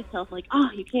mad at myself, like, oh,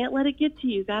 you can't let it get to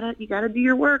you. You gotta do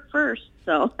your work first.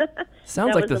 So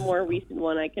sounds that like was the more recent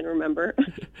one I can remember.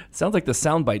 Sounds like the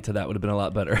soundbite to that would have been a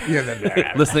lot better.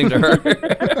 Yeah, listening to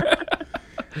her.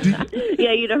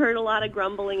 Yeah, you'd have heard a lot of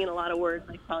grumbling and a lot of words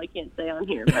I probably can't say on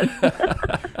here.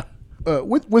 But.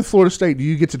 With Florida State, do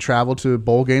you get to travel to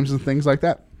bowl games and things like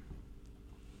that?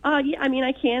 Yeah, I mean,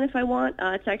 I can if I want.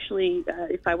 It's actually,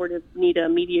 if I were to need a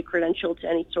media credential to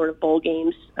any sort of bowl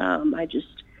games, I just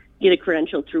get a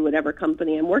credential through whatever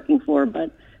company I'm working for.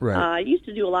 But Right. I used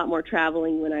to do a lot more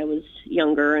traveling when I was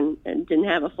younger and didn't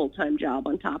have a full-time job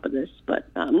on top of this. But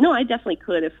no, I definitely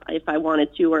could if I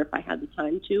wanted to, or if I had the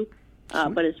time to.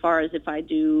 But as far as if I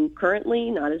do currently,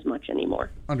 not as much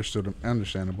anymore.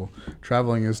 Understandable.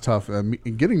 Traveling is tough.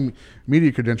 Getting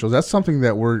media credentials, that's something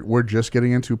that we're just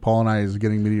getting into. Paul and I is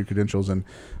getting media credentials, and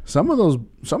some of those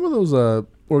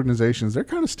organizations, they're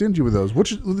kind of stingy with those,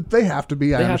 which they have to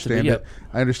be. I understand it.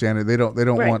 I understand it. They don't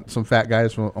Right. want some fat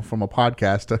guys from a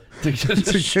podcast to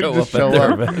just show up at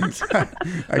their events.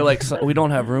 They're like, we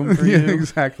don't have room for you. Yeah,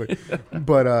 exactly.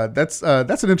 But that's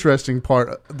an interesting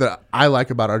part that I like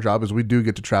about our job, is we do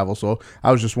get to travel. So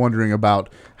I was just wondering about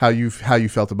how you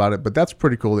felt about it. But that's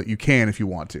pretty cool that you can if you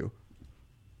want to.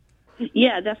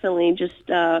 Yeah, definitely. Just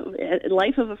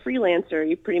life of a freelancer.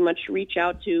 You pretty much reach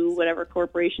out to whatever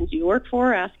corporations you work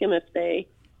for, ask them if they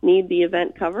need the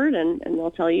event covered, and they'll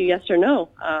tell you yes or no.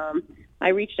 I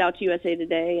reached out to USA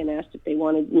Today and asked if they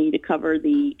wanted me to cover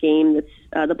the game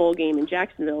that's the bowl game in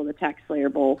Jacksonville, the Tax Slayer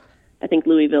Bowl. I think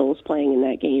Louisville is playing in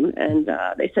that game, and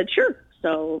they said sure.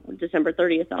 So December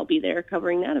 30th, I'll be there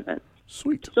covering that event.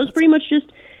 Sweet. So it's pretty much just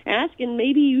ask, and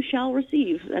maybe you shall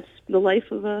receive. That's the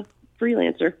life of a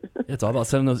freelancer. It's all about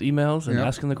sending those emails and Yeah.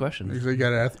 asking the questions. You got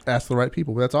to ask the right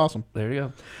people. But that's awesome. There you go.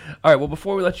 All right. Well,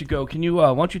 before we let you go, can you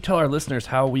why don't you tell our listeners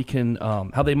how we can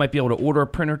how they might be able to order a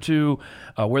print or two,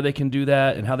 where they can do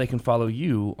that, and how they can follow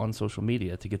you on social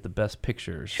media to get the best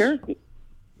pictures. Sure.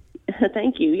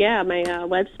 Thank you. Yeah, my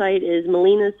website is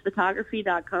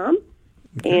melinasphotography.com,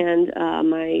 and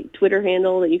my Twitter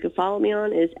handle that you can follow me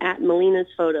on is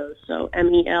 @MelinasPhotos. So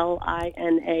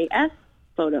MELINAS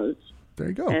photos. There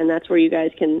you go. And that's where you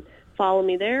guys can follow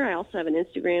me there. I also have an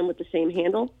Instagram with the same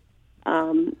handle.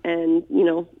 And,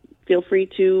 feel free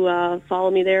to follow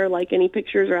me there, like any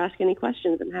pictures or ask any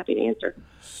questions. I'm happy to answer.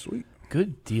 Sweet.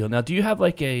 Good deal. Now, do you have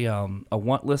like a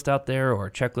want list out there, or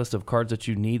a checklist of cards that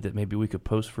you need that maybe we could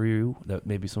post for you, that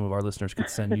maybe some of our listeners could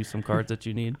send you some cards that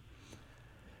you need?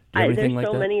 Do you have anything There's like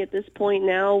so that? many at this point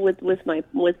now with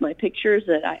my pictures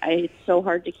that it's so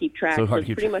hard to keep track. So hard to It's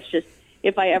keep pretty track. much just,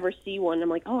 if I ever see one, I'm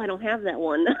like, oh, I don't have that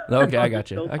one. Okay, I I'll got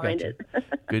just you. go I got find you. it.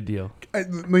 Good deal.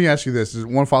 Let me ask you this.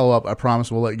 One follow-up. I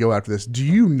promise we'll let you go after this. Do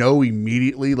you know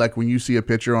immediately, like when you see a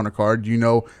picture on a card, do you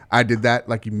know I did that,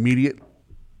 like immediate?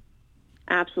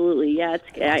 Absolutely, yeah.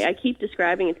 I keep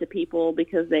describing it to people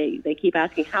because they keep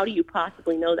asking, how do you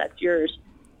possibly know that's yours?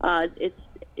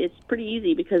 It's pretty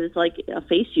easy because it's like a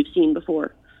face you've seen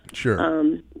before. Sure.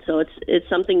 So it's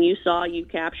something you saw, you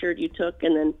captured, you took,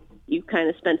 and then you kind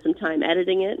of spent some time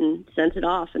editing it and sent it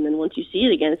off. And then once you see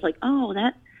it again, it's like, oh,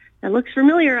 that looks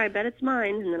familiar. I bet it's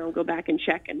mine. And then I'll go back and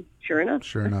check, and sure enough.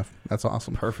 Sure enough. That's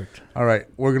awesome. Perfect. All right.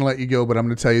 We're going to let you go, but I'm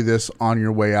going to tell you this on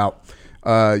your way out.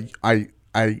 I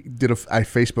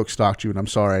Facebook stalked you, and I'm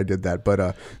sorry I did that.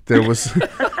 But there was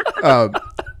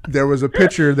there was a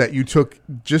picture that you took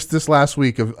just this last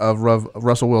week of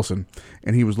Russell Wilson,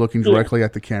 and he was looking directly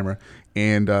at the camera.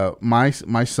 And my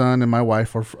son and my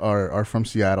wife are from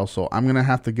Seattle, so I'm gonna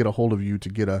have to get a hold of you to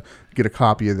get a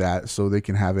copy of that so they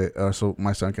can have it, so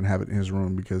my son can have it in his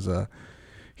room, because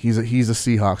he's a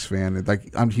Seahawks fan. It's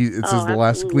the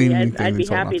last cleaning thing. I'd be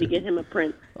happy to get him a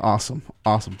print. Awesome.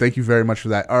 Thank you very much for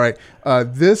that. All right,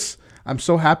 I'm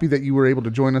so happy that you were able to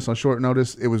join us on short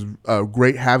notice. It was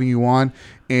great having you on.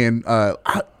 And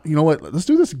you know what? Let's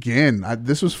do this again.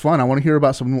 This was fun. I want to hear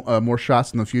about some more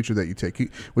shots in the future that you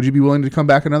take. Would you be willing to come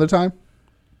back another time?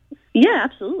 Yeah,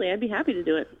 absolutely. I'd be happy to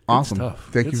do it. Awesome.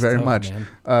 Thank you very much.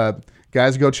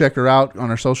 Guys, go check her out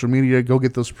on our social media. Go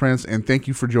get those prints. And thank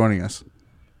you for joining us.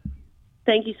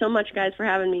 Thank you so much, guys, for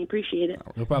having me. Appreciate it.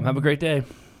 No problem. Have a great day.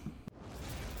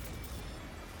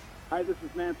 Hi, this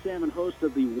is Matt Salmon, host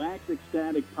of the Wax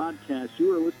Ecstatic podcast.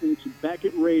 You are listening to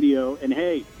Beckett Radio, and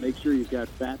hey, make sure you've got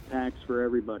fat packs for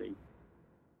everybody.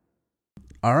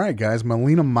 All right, guys,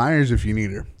 Melina Myers, if you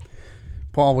need her.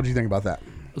 Paul, what do you think about that?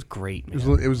 It was great, man.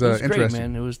 It was interesting. Great,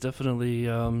 man. It was definitely,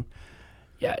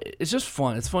 it's just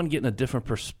fun. It's fun getting a different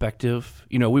perspective.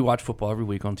 You know, we watch football every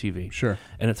week on TV. Sure.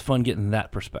 And it's fun getting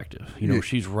that perspective. You know,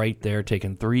 she's right there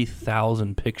taking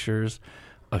 3,000 pictures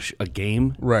a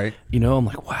game. Right. You know, I'm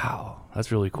like, wow,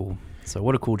 that's really cool. So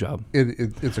what a cool job.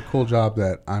 It's a cool job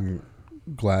that I'm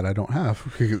glad I don't have,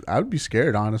 because I would be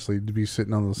scared, honestly, to be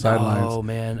sitting on the sidelines. Oh,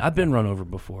 man. I've been run over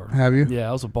before. Have you? Yeah,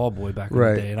 I was a ball boy back in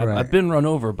the day. And I've been run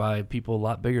over by people a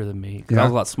lot bigger than me, because I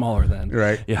was a lot smaller then.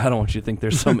 Right. Yeah, I don't want you to think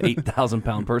there's some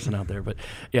 8,000-pound person out there. But,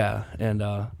 yeah, and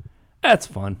that's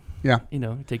fun. Yeah. You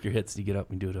know, take your hits, you get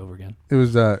up and do it over again. It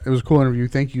was a cool interview.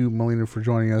 Thank you, Melina, for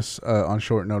joining us on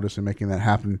short notice and making that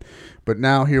happen. But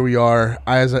now here we are,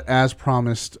 as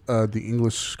promised, the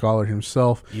English scholar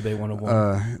himself. eBay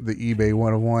 101. The eBay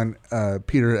 101,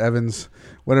 Peter Evans,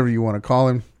 whatever you want to call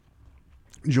him,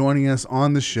 joining us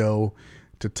on the show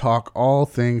to talk all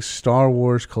things Star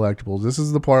Wars collectibles. This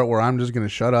is the part where I'm just going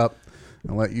to shut up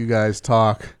and let you guys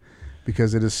talk,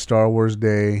 because it is Star Wars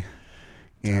Day.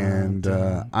 And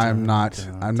I'm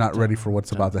not ready for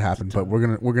what's about to happen, but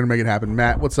we're gonna make it happen.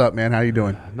 Matt, what's up, man? How you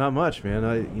doing? Not much,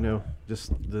 man.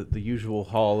 Just the usual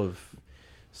haul of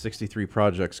 63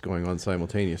 projects going on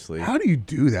simultaneously. How do you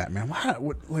do that, man?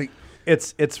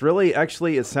 It's really,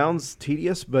 actually, it sounds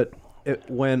tedious, but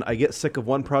when I get sick of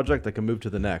one project, I can move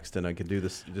to the next, and I can do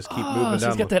this. Just keep moving down. So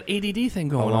he's got that ADD thing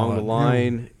going along on the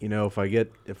line. You know, if I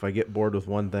get bored with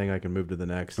one thing, I can move to the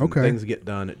next. And things get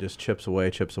done. It just chips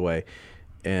away.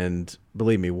 And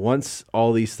believe me, once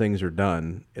all these things are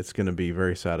done, it's going to be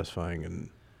very satisfying, and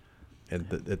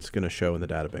it's going to show in the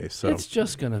database. So there's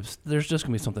just going to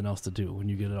be something else to do when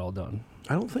you get it all done.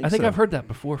 I think I've heard that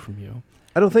before from you.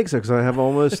 I don't think so, because I have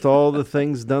almost all the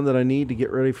things done that I need to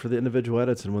get ready for the individual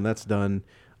edits, and when that's done,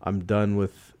 I'm done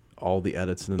with all the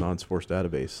edits in the non-sports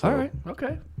database. So, all right.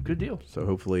 Okay. Good deal. So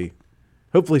hopefully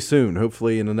soon.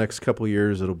 Hopefully in the next couple of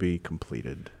years, it'll be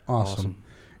completed. Awesome.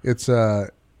 It's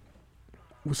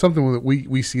something that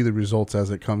we see the results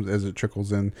as it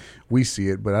trickles in. We see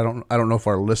it, but I don't know if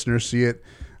our listeners see it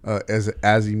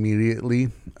as immediately.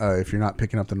 If you're not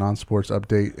picking up the non-sports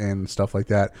update and stuff like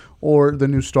that, or the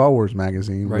new Star Wars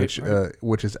magazine,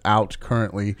 which is out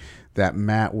currently, that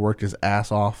Matt worked his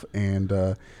ass off, and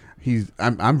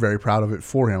I'm very proud of it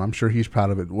for him. I'm sure he's proud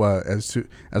of it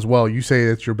as well. You say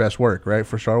it's your best work, right,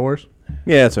 for Star Wars?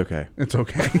 Yeah, it's okay. It's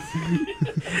okay.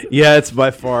 Yeah, it's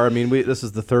by far. I mean, this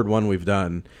is the third one we've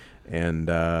done, and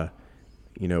I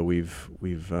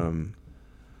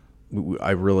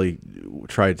really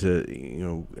tried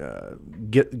to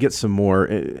get some more,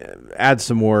 add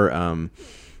some more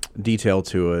detail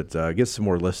to it, get some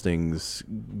more listings,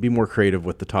 be more creative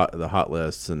with the hot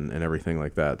lists and everything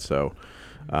like that. So,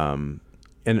 and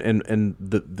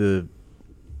the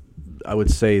I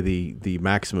would say the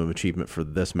maximum achievement for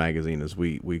this magazine is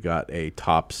we got a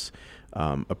Topps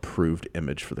approved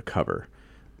image for the cover.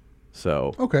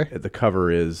 So the cover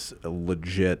is a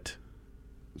legit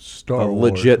Star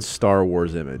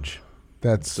Wars image.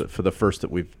 That's for the first that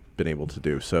we've been able to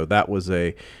do. So that was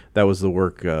the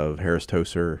work of Harris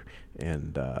Toser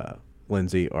and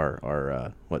Lindsay,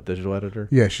 our digital editor.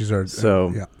 Yeah, she's our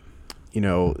yeah.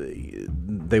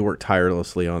 They worked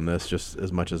tirelessly on this just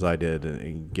as much as I did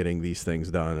in getting these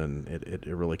things done, and it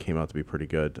really came out to be pretty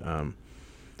good.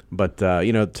 But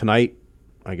tonight,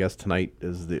 I guess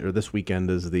this weekend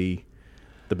is the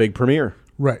big premiere.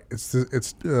 Right.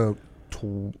 It's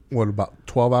about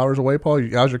 12 hours away, Paul?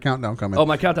 How's your countdown coming? Oh,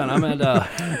 my countdown. I'm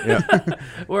at.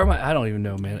 Where am I? I don't even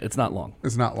know, man. It's not long.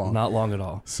 It's not long. Not long at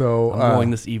all. So I'm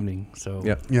going this evening. So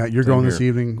yeah, you're going this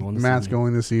evening. Matt's evening.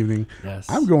 going this evening. Yes.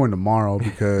 I'm going tomorrow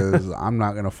because I'm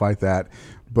not going to fight that.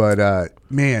 But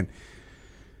man,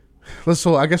 let's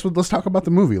talk about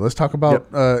the movie. Let's talk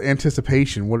about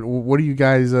anticipation. What are you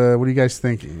guys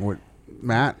thinking?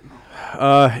 Matt?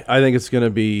 I think it's gonna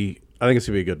be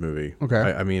a good movie. Okay.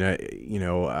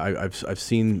 I've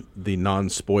seen the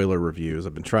non-spoiler reviews.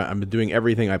 I've been doing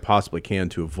everything I possibly can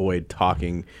to avoid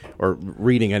talking or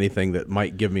reading anything that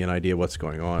might give me an idea what's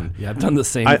going on. Yeah, I've done the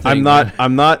same thing.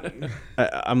 I'm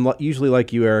not usually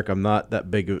like you, Eric. I'm not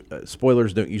that big of,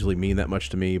 spoilers don't usually mean that much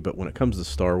to me, but when it comes to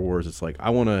Star Wars, it's like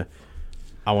I want to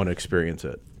experience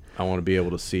it. I want to be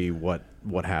able to see what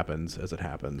happens as it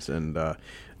happens. And the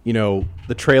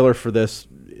trailer for this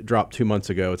dropped 2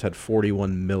 months ago. It's had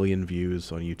 41 million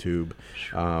views on YouTube.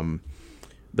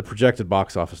 The projected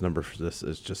box office number for this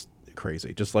is just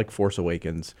crazy. Just like Force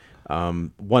Awakens,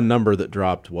 one number that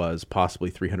dropped was possibly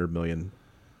 300 million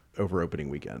over opening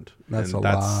weekend.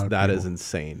 That is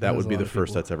insane. That would be the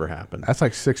first that's ever happened. That's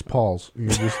like 6 Pauls.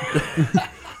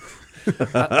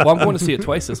 Well, I'm going to see it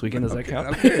twice this weekend. Does that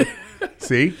count?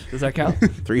 See? Does that count?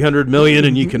 300 million,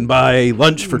 and you can buy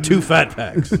lunch for 2 fat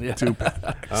packs. Yeah. 2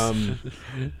 packs.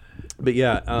 But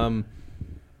yeah,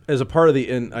 as a part of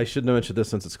and I shouldn't have mentioned this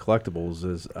since it's collectibles,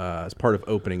 is as part of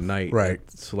opening night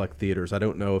at select theaters. I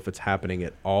don't know if it's happening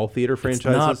at all theater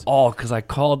franchises. It's not all, because I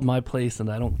called my place and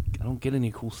I don't get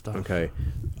any cool stuff. Okay,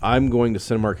 I'm going to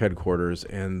Cinemark headquarters,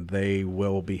 and they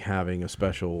will be having a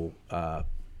special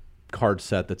card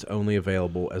set that's only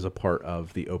available as a part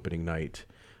of the opening night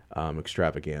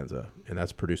extravaganza, and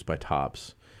that's produced by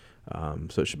Topps.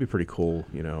 So it should be pretty cool,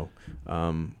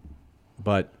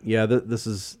 But yeah, this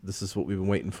is what we've been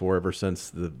waiting for ever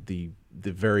since the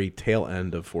very tail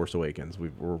end of Force Awakens. We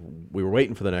were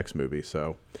waiting for the next movie,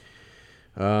 so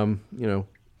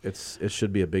it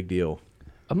should be a big deal.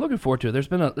 I'm looking forward to it.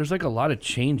 There's like a lot of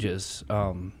changes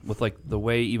with like the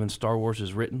way even Star Wars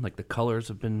is written. Like the colors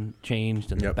have been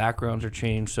changed and the backgrounds are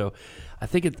changed. So I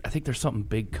think there's something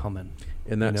big coming.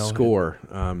 And that score,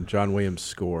 John Williams'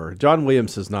 score. John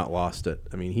Williams has not lost it.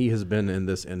 I mean, he has been in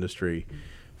this industry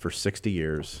for 60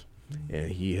 years,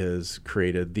 and he has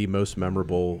created the most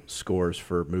memorable scores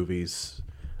for movies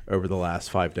over the last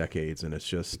 5 decades. And it's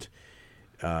just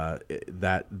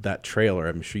that trailer.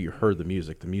 I'm sure you heard the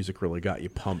music. The music really got you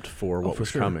pumped for what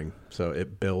was coming. So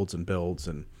it builds and builds,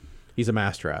 and he's a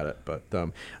master at it. But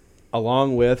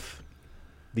along with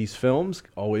these films,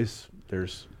 always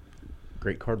there's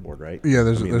great cardboard, right? Yeah,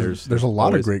 there's a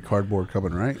lot of great cardboard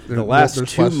coming, right? The last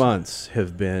 2 months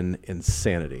have been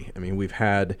insanity. I mean, we've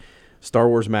had Star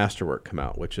Wars Masterwork come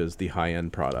out, which is the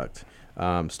high-end product.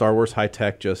 Star Wars High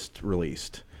Tech just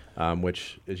released,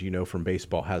 which, as you know from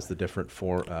baseball, has the different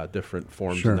forms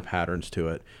and the patterns to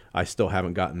it. I still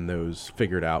haven't gotten those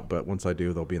figured out, but once I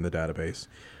do, they'll be in the database.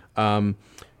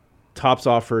 Topps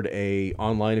offered a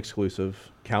online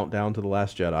exclusive Countdown to the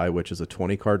Last Jedi, which is a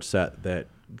 20-card set that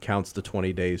counts the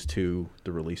 20 days to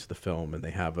the release of the film, and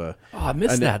they have I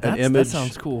missed that. That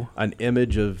sounds cool. An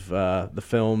image of the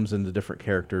films and the different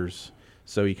characters,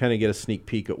 so you kind of get a sneak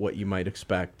peek at what you might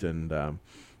expect, and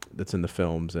that's in the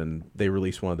films. And they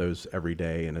release one of those every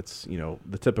day, and it's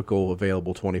the typical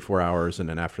available 24 hours, and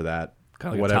then after that,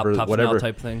 kind of like whatever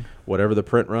type thing. Whatever the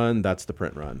print run, that's the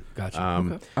print run. Gotcha.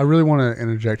 Okay. I really want to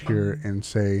interject here and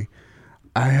say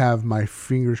I have my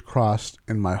fingers crossed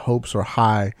and my hopes are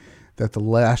high that The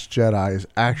Last Jedi is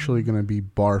actually going to be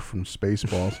Barf from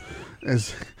Spaceballs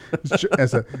as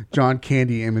a John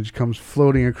Candy image comes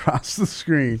floating across the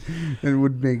screen. It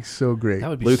would make so great. That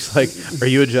would be Luke's like, "Are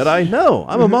you a Jedi?" "No,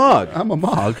 I'm a Mog." I'm a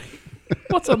Mog.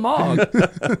 What's a Mog?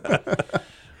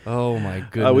 Oh my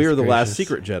goodness! We are the last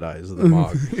secret Jedis of the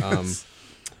Mog.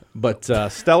 But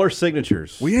Stellar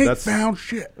Signatures. We ain't found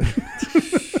shit.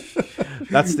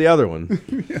 That's the other one.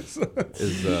 Yes.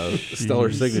 Is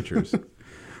Stellar Signatures.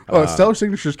 Stellar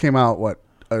Signatures came out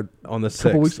on the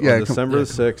 6th, on December the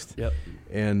 6th. Yep.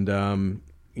 And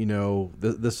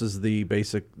this is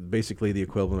basically the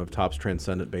equivalent of Topps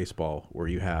Transcendent Baseball, where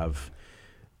you have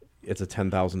it's a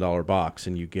 $10,000 box,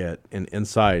 and you get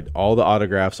inside all the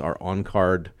autographs are on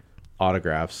card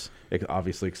autographs,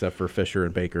 obviously except for Fisher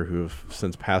and Baker, who have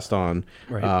since passed on.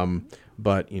 Right.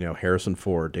 But Harrison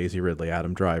Ford, Daisy Ridley,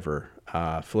 Adam Driver,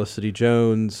 Felicity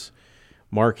Jones,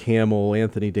 Mark Hamill,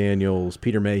 Anthony Daniels,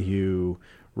 Peter Mayhew,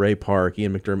 Ray Park,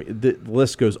 Ian McDermott. The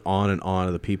list goes on and on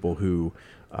of the people who,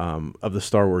 of the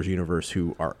Star Wars universe,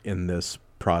 who are in this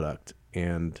product.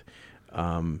 And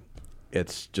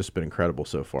it's just been incredible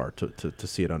so far to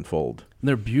see it unfold. And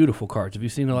they're beautiful cards. Have you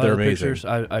seen a lot They're of the amazing. pictures?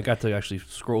 I got to actually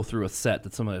scroll through a set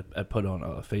that someone had put on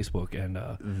Facebook, and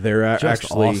They're just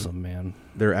actually awesome, man.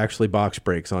 They're actually box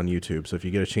breaks on YouTube. So if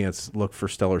you get a chance, look for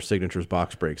Stellar Signatures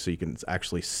box breaks so you can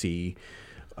actually see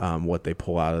what they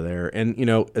pull out of there. And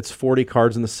it's 40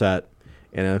 cards in the set,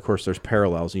 and then of course there's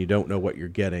parallels, and you don't know what you're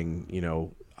getting.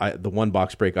 The one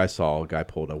box break I saw, a guy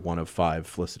pulled a 1 of 5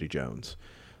 Felicity Jones.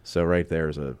 So right there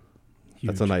is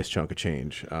that's a nice chunk of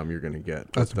change you're going to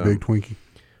get. That's a big Twinkie.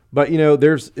 But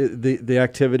there's the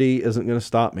activity isn't going to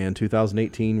stop, man.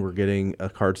 2018, we're getting a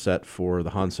card set for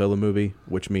the Han Solo movie,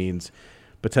 which means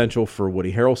potential for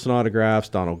Woody Harrelson autographs,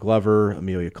 Donald Glover,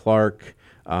 Amelia Clark,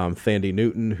 Thandie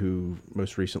Newton, who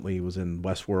most recently was in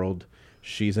Westworld.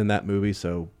 She's in that movie,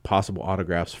 so possible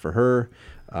autographs for her.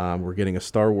 We're getting a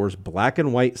Star Wars black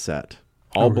and white set,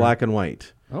 all black and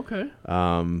white. Okay.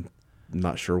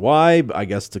 Not sure why, but I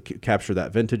guess to capture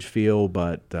that vintage feel,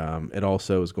 but it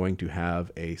also is going to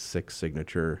have a 6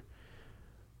 signature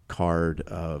card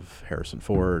of Harrison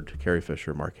Ford, Carrie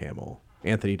Fisher, Mark Hamill,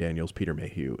 Anthony Daniels, Peter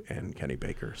Mayhew, and Kenny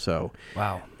Baker. So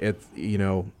wow. It's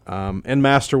and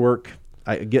Masterwork.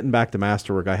 Getting back to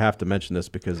Masterwork, I have to mention this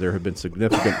because there have been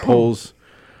significant pulls.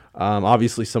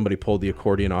 Obviously, somebody pulled the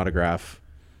accordion autograph.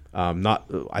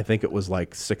 I think it was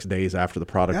like 6 days after the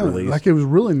product release. Like it was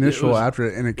really initial after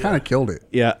it, and it kind of killed it.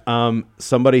 Yeah.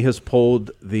 Somebody has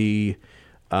pulled the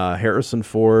Harrison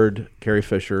Ford, Carrie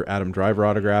Fisher, Adam Driver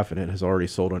autograph, and it has already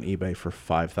sold on eBay for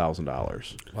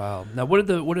 $5,000. Wow. Now, what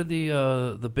did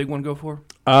the big one go for?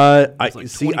 I like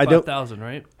see. I don't. $25,000,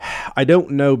 right? I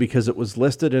don't know because it was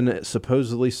listed and it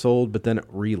supposedly sold, but then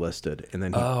it relisted, and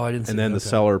then I didn't see and then that. the Okay.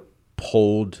 seller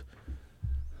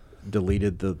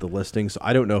deleted the listing. So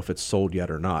I don't know if it's sold yet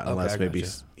or not, Okay, unless I maybe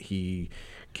gotcha. he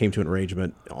came to an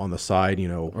arrangement on the side,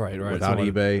 Right, without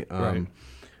someone- eBay. right.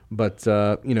 But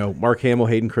Mark Hamill,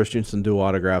 Hayden Christensen dual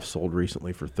autographs sold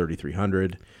recently for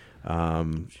 $3,300.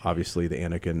 Obviously, the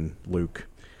Anakin Luke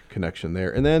connection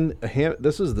there, and then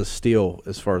this is the steal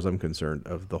as far as I'm concerned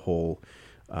of the whole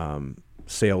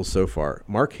sales so far.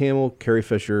 Mark Hamill, Carrie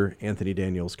Fisher, Anthony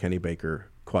Daniels, Kenny Baker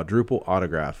quadruple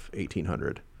autograph,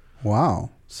 $1,800.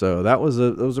 Wow. So that was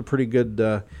a pretty good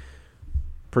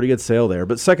sale there.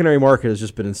 But secondary market has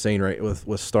just been insane, right?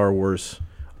 With Star Wars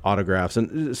autographs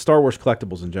and Star Wars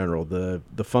collectibles in general. The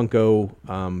Funko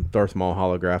Darth Maul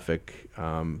holographic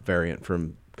variant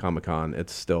from Comic-Con,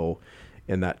 it's still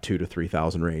in that 2,000 to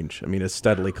 3,000 range. I mean, it's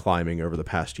steadily climbing over the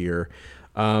past year.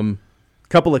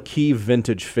 Couple of key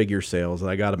vintage figure sales that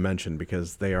I got to mention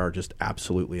because they are just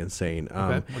absolutely insane.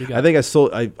 What do you got? I think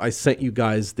I sent you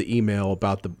guys the email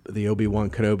about the Obi-Wan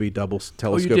Kenobi double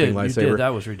telescoping lightsaber. You did.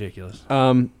 That was ridiculous.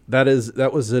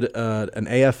 That was an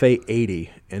AFA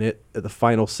 80, and the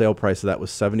final sale price of that was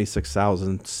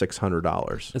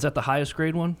 $76,600. Is that the highest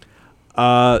grade one?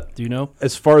 Do you know?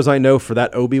 As far as I know, for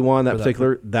that Obi-Wan,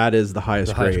 that is the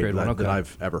highest grade one, okay. that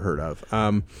I've ever heard of.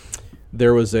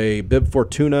 There was a Bib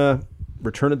Fortuna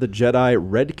Return of the Jedi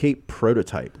Red Cape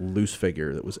prototype loose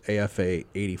figure that was AFA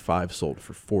 85 sold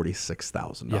for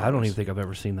 $46,000. Yeah, I don't even think I've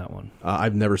ever seen that one.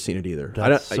 I've never seen it either.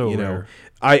 That's so rare.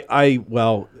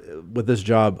 Well, with this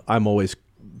job, I'm always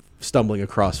stumbling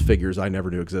across figures I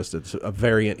never knew existed. So a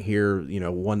variant here,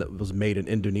 one that was made in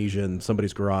Indonesia in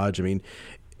somebody's garage. I mean,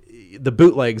 the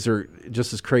bootlegs are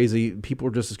just as crazy. People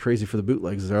are just as crazy for the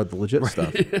bootlegs as they are the legit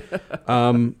stuff.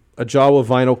 A Jawa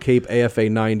vinyl cape AFA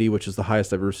 90, which is the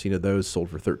highest I've ever seen of those, sold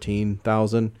for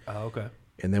 $13,000. Oh, okay.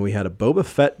 And then we had a Boba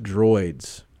Fett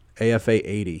droids AFA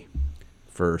 80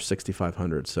 for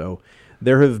 $6,500. So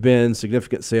there have been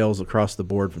significant sales across the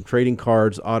board, from trading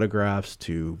cards, autographs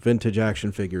to vintage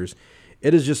action figures.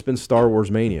 It has just been Star Wars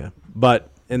mania.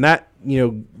 And that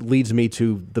leads me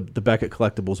to the Beckett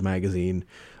Collectibles magazine.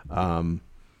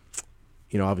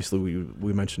 Obviously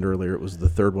we mentioned earlier it was the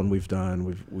third one we've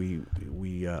done.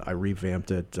 I revamped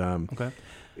it. Okay.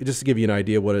 Just to give you an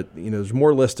idea what it, there's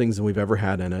more listings than we've ever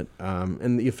had in it,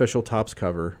 and the official Topps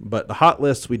cover. But the hot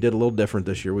lists we did a little different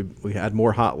this year. We had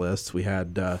more hot lists. We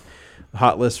had the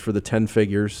hot list for the 10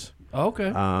 figures. Oh,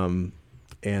 okay.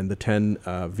 And the 10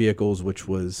 vehicles, which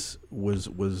was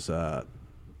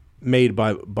made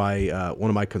by one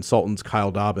of my consultants,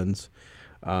 Kyle Dobbins.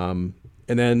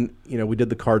 And then, we did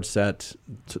the card set,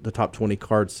 the top 20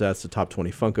 card sets, the top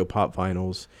 20 Funko Pop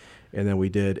vinyls. And then we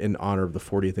did, in honor of the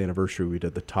 40th anniversary, we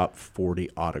did the top 40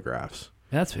 autographs.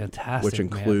 That's fantastic, which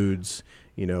includes,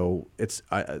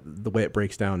 the way it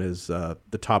breaks down is the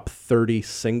top 30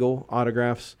 single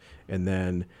autographs, and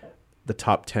then the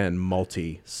top 10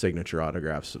 multi-signature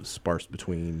autographs sparse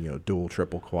between, dual,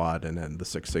 triple, quad, and then the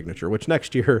 6 signature, which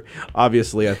next year,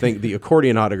 obviously, I think the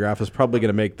accordion autograph is probably going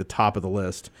to make the top of the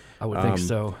list. I would think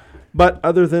so. But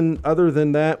other than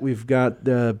that, we've got,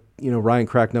 Ryan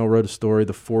Cracknell wrote a story,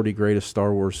 the 40 greatest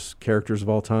Star Wars characters of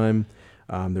all time.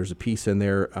 There's a piece in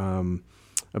there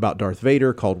about Darth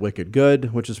Vader called Wicked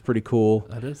Good, which is pretty cool.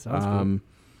 That is, sounds cool.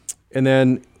 And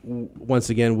then, once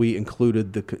again, we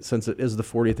included, since it is the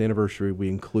 40th anniversary, we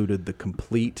included the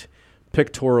complete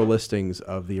pictorial listings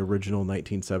of the original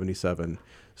 1977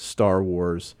 Star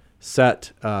Wars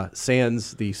set,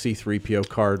 sans the C-3PO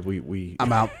card.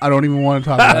 I'm out. I don't even want to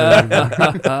talk about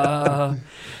it anymore.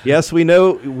 Yes, we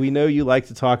know you like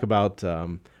to talk about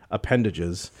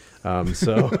appendages. But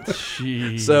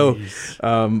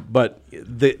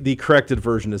the corrected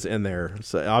version is in there.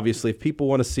 So obviously, if people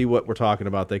want to see what we're talking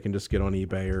about, they can just get on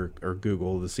eBay or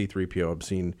Google the C-3PO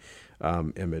obscene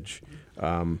image.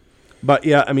 But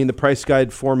yeah, I mean, the price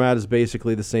guide format is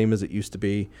basically the same as it used to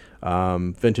be.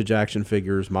 Vintage action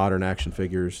figures, modern action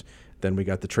figures. Then we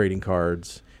got the trading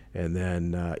cards, and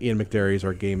then Ian McDerry's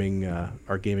our gaming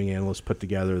analyst put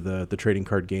together the trading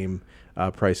card game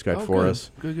price guide for us.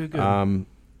 Good.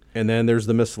 And then there's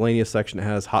the miscellaneous section that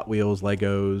has Hot Wheels,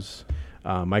 Legos,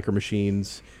 Micro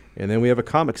Machines. And then we have a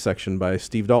comic section by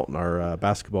Steve Dalton, our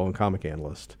basketball and comic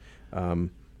analyst.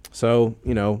 So,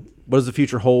 what does the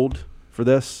future hold for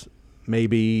this?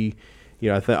 Maybe,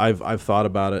 I've thought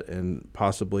about it and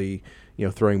possibly,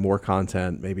 throwing more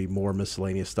content, maybe more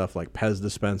miscellaneous stuff like Pez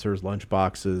dispensers, lunch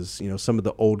boxes, some of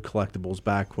the old collectibles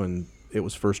back when it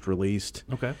was first released.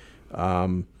 Okay.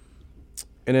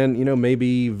 And then,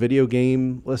 maybe video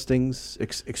game listings,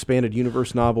 expanded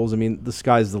universe novels. I mean, the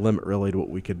sky's the limit, really, to what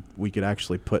we could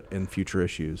actually put in future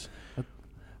issues.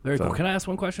 Very cool. Can I ask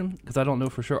one question? Because I don't know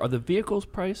for sure. Are the vehicles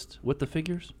priced with the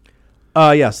figures?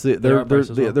 Yes,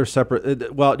 they're separate.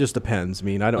 It just depends. I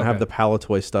mean, I don't have the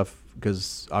Palatoy stuff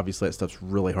because obviously that stuff's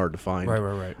really hard to find.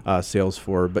 Right. Sales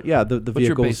for, but yeah, the vehicles.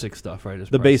 Your basic stuff, right?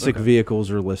 The basic vehicles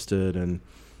are listed and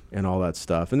all that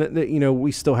stuff. And,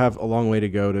 we still have a long way to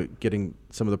go to getting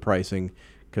some of the pricing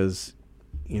because,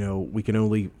 we can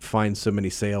only find so many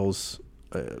sales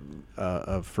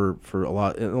for a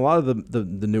lot. And a lot of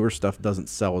the newer stuff doesn't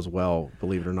sell as well,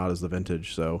 believe it or not, as the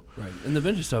vintage. So right. And the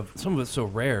vintage stuff, some of it's so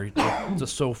rare, it's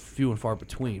just so few and far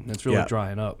between. It's really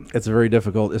drying up. It's very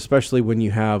difficult, especially when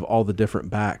you have all the different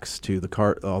backs to the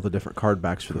card, all the different card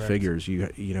backs for the figures.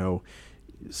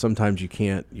 Sometimes you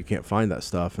can't find that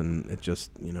stuff, and it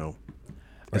just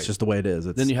it's just the way it is.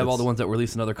 Then you have all the ones that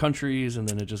release in other countries, and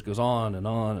then it just goes on and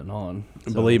on and on.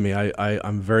 So. Believe me,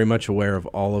 I'm very much aware of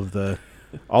all of the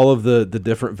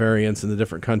different variants in the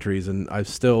different countries, and I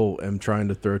still am trying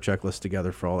to throw a checklist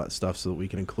together for all that stuff so that we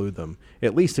can include them.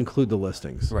 At least include the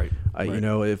listings. Right.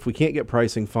 If we can't get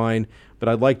pricing, fine, but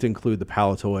I'd like to include the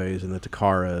Palatoys and the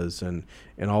Takaras and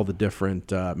all the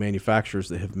different manufacturers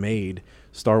that have made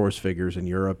Star Wars figures in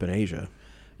Europe and Asia.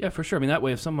 Yeah, for sure. I mean, that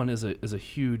way, if someone is a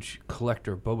huge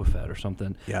collector of Boba Fett or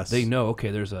something, they know,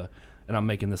 okay, there's and I'm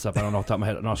making this up, I don't know off the top of my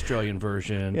head, an Australian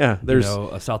version, there's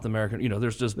a South American,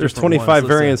 there's 25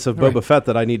 variants of Boba Fett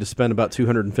that I need to spend about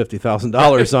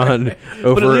 $250,000 on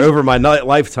over my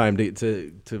lifetime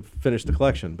to finish the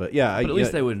collection. But at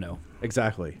least they would know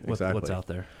exactly what's out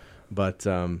there. But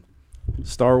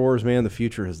Star Wars, man, the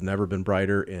future has never been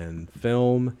brighter in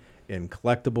film, in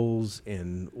collectibles,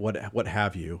 in what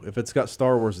have you. If it's got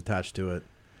Star Wars attached to it,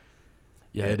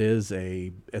 it's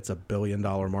a $1 billion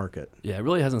market. Yeah, it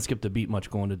really hasn't skipped a beat much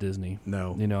going to Disney.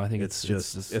 No, I think it's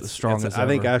as strong as ever. I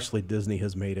think actually Disney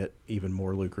has made it even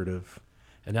more lucrative.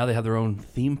 And now they have their own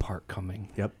theme park coming.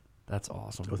 Yep. That's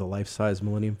awesome. With a life-size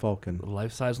Millennium Falcon.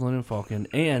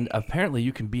 And apparently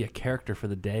you can be a character for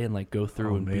the day and go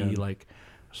through be like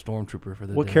a stormtrooper for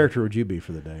the day. What character would you be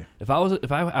for the day?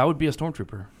 I would be a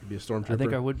stormtrooper. You'd be a stormtrooper? I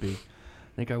think I would be.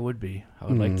 I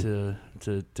would like to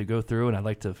go through, and I'd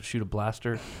like to shoot a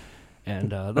blaster. And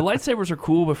the lightsabers are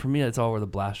cool, but for me, it's all where the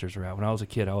blasters are at. When I was a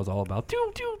kid, I was all about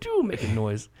making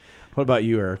noise. What about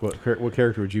you, Eric? What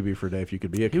character would you be for a day if you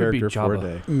could be a character for a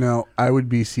day? No, I would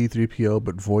be C-3PO,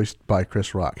 but voiced by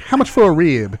Chris Rock. How much for a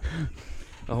rib?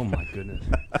 Oh my goodness!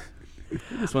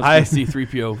 This must be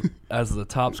C-3PO as the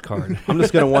tops card. I'm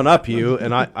just going to one up you,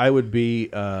 and I would be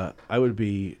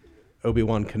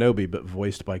Obi-Wan Kenobi, but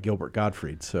voiced by Gilbert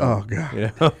Gottfried. So, oh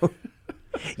God!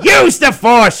 Use the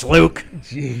Force, Luke.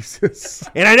 Jesus.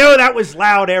 And I know that was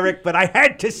loud, Eric, but I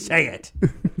had to say it.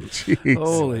 Jeez.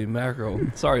 Holy mackerel!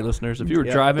 Sorry, listeners, if you were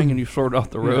driving and you soared off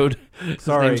the road.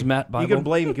 Sorry, his name's Matt Bible. You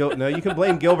can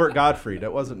blame Gilbert Gottfried.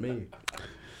 That wasn't me.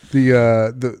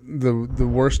 The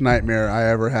worst nightmare I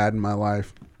ever had in my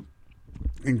life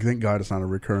And thank God it's not a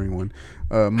recurring one.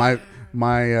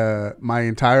 My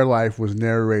entire life was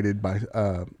narrated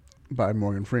by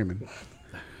Morgan Freeman,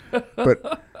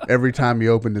 but every time he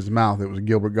opened his mouth, it was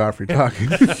Gilbert Gottfried talking.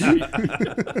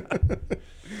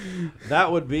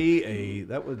 That would be a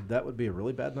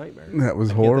really bad nightmare. That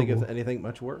was I horrible. Can't think of anything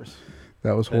much worse.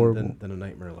 That was horrible. Than a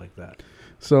nightmare like that.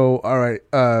 So, all right,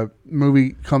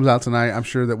 movie comes out tonight. I'm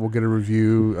sure that we'll get a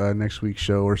review next week's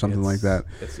show or something like that.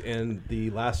 And the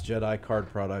Last Jedi card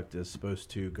product is supposed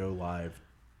to go live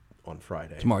on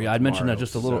Friday. Tomorrow. Yeah, I'd mentioned that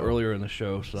just a little earlier in the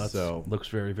show, so that looks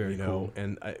very, very cool.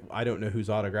 And I don't know whose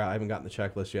autograph. I haven't gotten the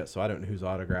checklist yet, so I don't know whose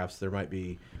autographs. There might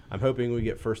be. I'm hoping we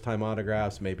get first-time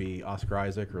autographs, maybe Oscar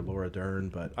Isaac or Laura Dern,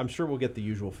 but I'm sure we'll get the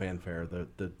usual fanfare,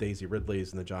 the Daisy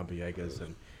Ridleys and the John Boyegas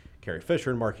and Carrie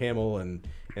Fisher and Mark Hamill and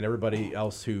everybody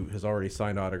else who has already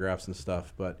signed autographs and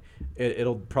stuff. But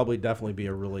it'll probably definitely be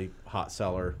a really hot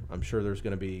seller. I'm sure there's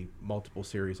going to be multiple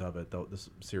series of it. This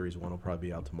Series 1 will probably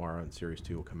be out tomorrow, and Series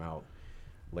 2 will come out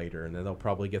later. And then they'll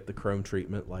probably get the Chrome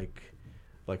treatment like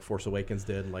Force Awakens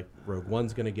did, and like Rogue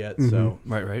One's going to get. Mm-hmm. So,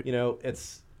 right.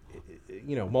 It's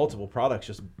multiple products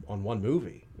just on one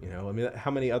movie. I mean,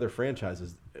 how many other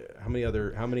franchises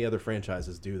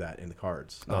do that in the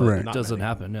cards? Right. It doesn't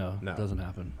happen. No, No. it doesn't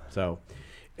happen. So,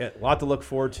 a lot to look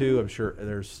forward to. I'm sure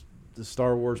there's the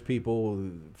Star Wars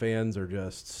fans are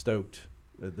just stoked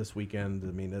this weekend.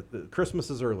 I mean, Christmas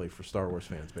is early for Star Wars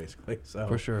fans, basically. So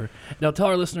For sure. Now, tell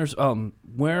our listeners,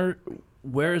 where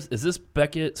is this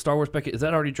Beckett, Star Wars Beckett, is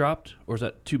that already dropped, or is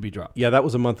that to be dropped? Yeah, that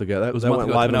was a month ago. That was a month went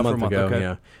ago. live It's been a out for month a month, ago. okay.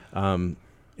 Yeah.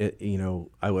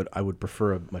 I would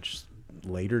prefer a much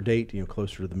later date,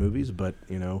 closer to the movies, but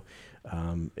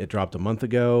it dropped a month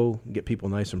ago. Get people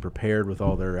nice and prepared with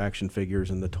all their action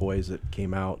figures and the toys that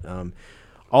came out.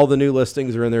 All the new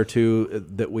listings are in there too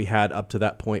that we had up to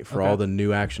that point for all the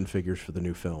new action figures for the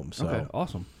new film. So Okay,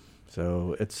 awesome.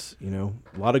 So it's a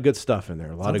lot of good stuff in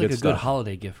there. A lot Sounds of like good a stuff. good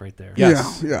holiday gift right there.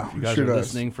 Yes. Yeah. If you guys sure are does.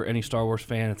 listening, for any Star Wars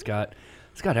fan, it's got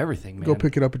everything, man. Go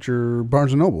pick it up at your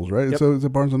Barnes & Nobles, right? Yep. So it's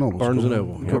at Barnes & Nobles. Barnes & Go-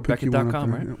 Noble. go Yep. pick you one up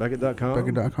Beckett.com, there. right? Yep. Beckett.com.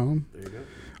 Beckett.com. There you go.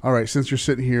 All right, since you're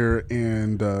sitting here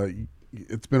and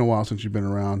it's been a while since you've been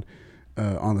around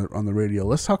on the radio,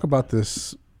 let's talk about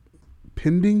this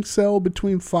pending sale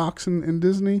between Fox and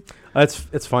Disney. It's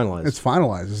finalized. It's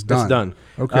finalized. It's done. It's done.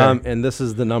 Okay. And this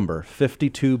is the number: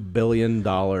 $52 billion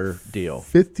deal.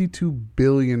 $52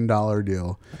 billion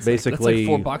deal. Basically, That's like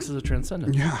 4 boxes of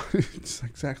Transcendence. Yeah, it's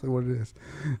exactly what it is.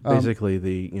 basically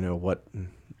what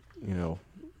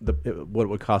it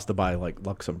would cost to buy like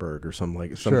Luxembourg or some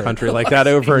Sure. country like that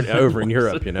over in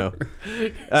Europe.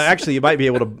 Actually, you might be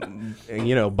able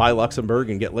to buy Luxembourg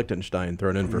and get Liechtenstein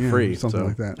thrown in for free. Something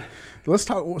like that. Let's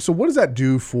talk. So, what does that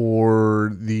do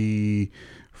for the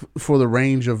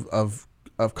range of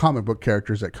comic book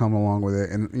characters that come along with it,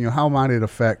 and how might it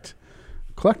affect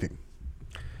collecting?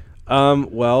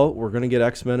 Well, we're going to get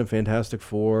X-Men and Fantastic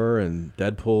Four and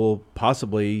Deadpool,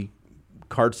 possibly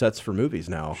card sets for movies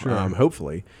now. Sure.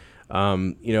 Hopefully,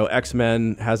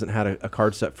 X-Men hasn't had a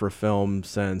card set for a film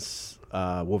since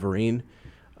Wolverine,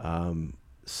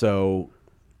 so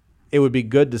it would be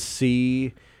good to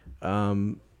see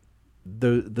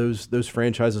those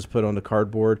franchises put onto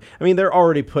cardboard. I mean, they're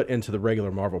already put into the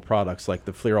regular Marvel products like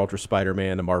the Fleer Ultra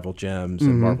Spider-Man, the Marvel Gems,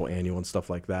 and Marvel Annual and stuff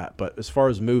like that. But as far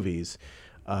as movies,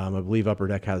 I believe Upper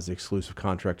Deck has the exclusive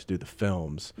contract to do the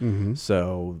films,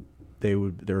 so there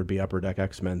would be Upper Deck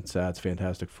X-Men sets,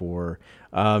 Fantastic Four.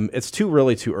 It's too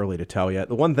early to tell yet.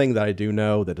 The one thing that I do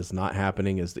know that is not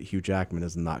happening is that Hugh Jackman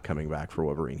is not coming back for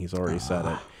Wolverine. He's already said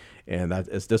it, and that,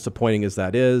 as disappointing as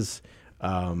that is,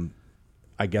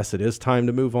 I guess it is time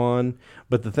to move on.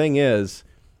 But the thing is,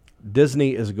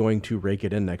 Disney is going to rake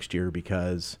it in next year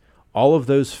because all of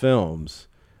those films,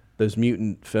 those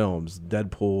mutant films,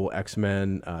 Deadpool,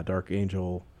 X-Men, Dark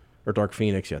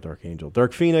Phoenix,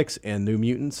 and New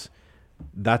Mutants,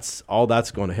 that's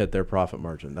going to hit their profit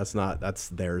margin. That's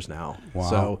theirs now. Wow.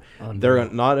 So they're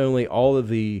not only all of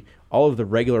the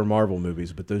regular Marvel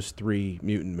movies, but those 3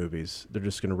 mutant movies, they're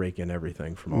just going to rake in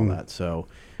everything from all that. So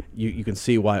you can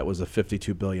see why it was a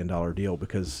 $52 billion deal,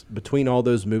 because between all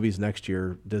those movies next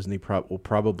year, Disney will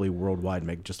probably worldwide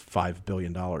make just $5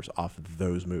 billion off of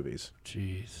those movies.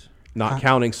 Jeez. Not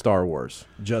counting Star Wars,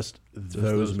 just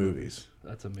those movies.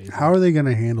 That's amazing. How are they going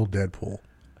to handle Deadpool?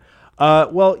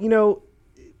 Well,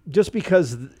 just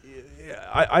because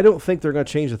I don't think they're going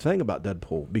to change a thing about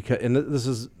Deadpool,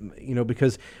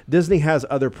 because Disney has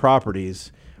other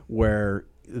properties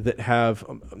that have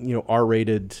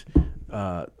R-rated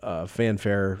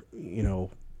fanfare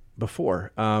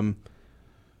before, and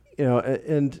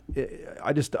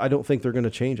I don't think they're going to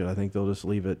change it. I think they'll just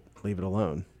leave it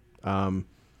alone.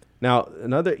 Now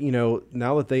another,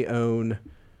 now that they own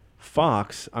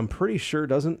Fox, I'm pretty sure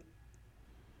doesn't.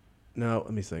 No,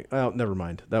 let me think. Oh, never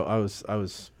mind. That I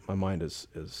was. My mind is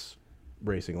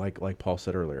racing. Like Paul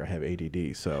said earlier, I have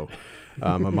ADD, so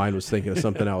my mind was thinking of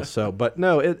something else. So, but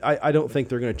no, I don't think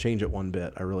they're going to change it one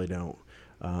bit. I really don't.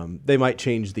 They might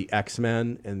change the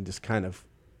X-Men and just kind of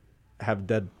have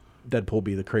Deadpool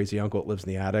be the crazy uncle that lives in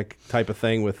the attic type of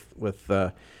thing with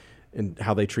and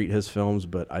how they treat his films.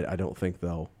 But I don't think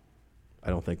they'll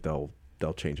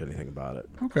change anything about it.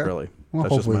 Okay. Really. Well,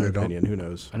 That's just hopefully my they don't. opinion. Who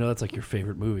knows? I know that's like your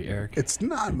favorite movie, Eric. It's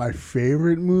not my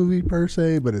favorite movie per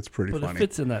se, but it's pretty But funny. it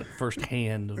fits in that first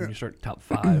hand when you start top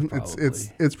 5. Probably.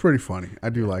 It's pretty funny. I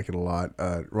do like it a lot.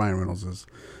 Ryan Reynolds is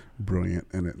brilliant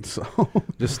in it. So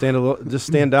Just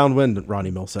stand downwind, Ronnie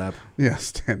Millsap. yeah,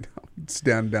 stand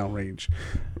downrange,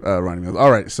 Ronnie Mills. All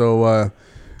right, so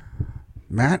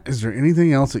Matt, is there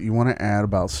anything else that you want to add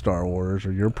about Star Wars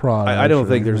or your product? I don't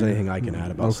think there's anything I can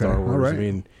add about Okay, Star all Wars. right. I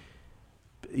mean,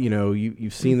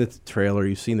 you've seen the trailer,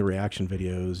 you've seen the reaction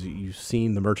videos, you've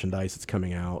seen the merchandise that's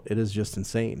coming out. It is just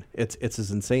insane. It's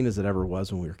as insane as it ever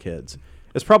was when we were kids.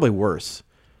 It's probably worse.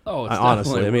 Oh, it's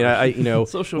honestly, definitely I mean,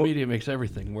 worse. Social media makes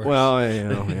everything worse. Well,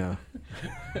 yeah.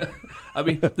 I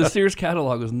mean, the Sears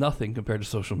catalog was nothing compared to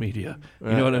social media.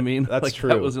 You know what I mean? That's like, true.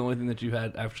 That was the only thing that you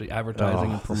had actually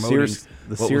advertising and promoting. The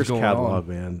what was Sears going catalog, on,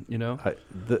 man. You know,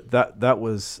 that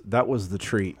was the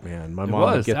treat, man. My It mom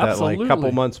would was, get that like a couple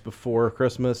absolutely. months before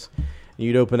Christmas.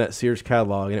 You'd open that Sears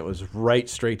catalog, and it was right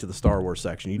straight to the Star Wars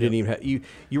section. You didn't even have you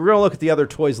were gonna look at the other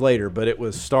toys later, but it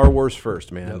was Star Wars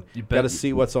first, man. Yep, you got to bet.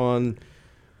 see what's on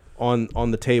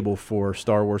the table for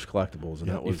Star Wars collectibles, and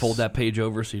that was you fold that page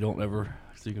over so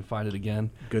you can find it again.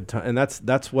 good time. And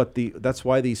that's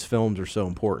why these films are so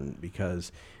important,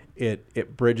 because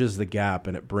it bridges the gap,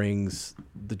 and it brings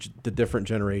the different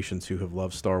generations who have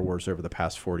loved Star Wars over the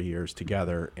past 40 years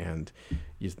together, and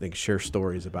you think share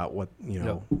stories about what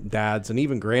dads and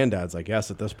even granddads, I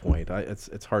guess at this point.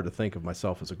 It's hard to think of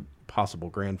myself as a possible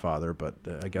grandfather, but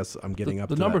I guess I'm getting up.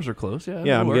 The to numbers that. are close. Yeah.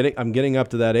 Yeah, it'll work. I'm getting up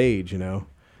to that age,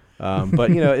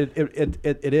 but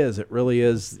it really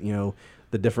is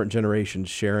the different generations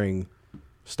sharing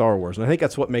Star Wars, and I think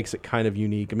that's what makes it kind of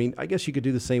unique. I mean, I guess you could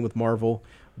do the same with Marvel,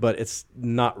 but it's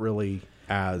not really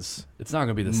as It's not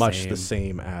going to be the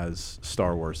same as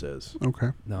Star Wars is. Okay.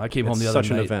 No, I came home It's the other such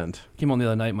night. an event. Came home the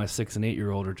other night. My 6 and 8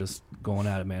 year old are just going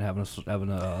at it, man, having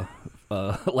a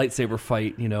lightsaber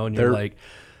fight. And you're They're- like,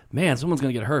 man, someone's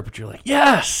gonna get hurt, but you're like,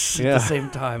 yes, Yeah. at the same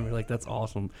time. You're like, that's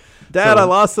awesome. Dad, So- I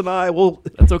lost an eye. Well,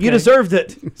 That's okay. you deserved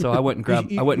it. So I went and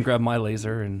grabbed my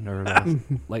laser or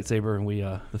lightsaber, and we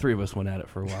the three of us went at it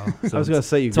for a while. So I was gonna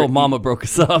say until Mama broke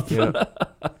us up. Yeah.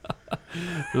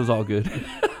 It was all good.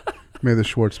 May the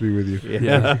Schwartz be with you.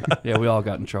 Yeah, we all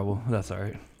got in trouble. That's all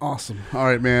right. Awesome. All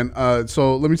right, man.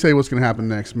 So let me tell you what's going to happen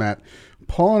next, Matt.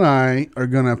 Paul and I are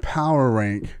going to power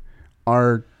rank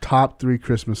our top 3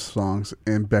 Christmas songs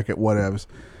in Beckett Whatevs.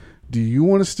 Do you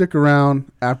want to stick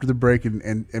around after the break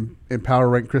and power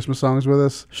rank Christmas songs with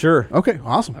us? Sure. Okay,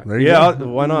 awesome. There you Yeah, go.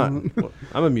 why not?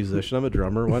 I'm a musician. I'm a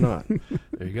drummer. Why not?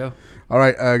 There you go. All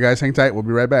right, guys, hang tight. We'll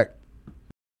be right back.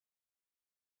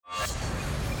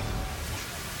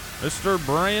 Mr.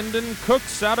 Brandon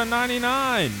Cooks out of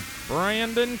 99.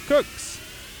 Brandon Cooks.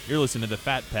 You're listening to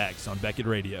Fat Packs on Beckett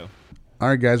Radio. All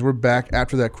right, guys, we're back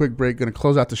after that quick break. Going to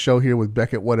close out the show here with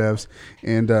Beckett Whatevs.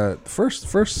 And first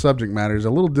subject matter is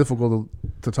a little difficult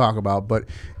to talk about, but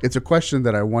it's a question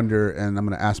that I wonder, and I'm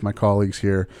going to ask my colleagues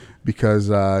here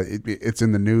because it's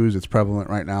in the news. It's prevalent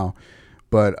right now.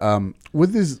 But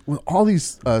with all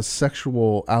these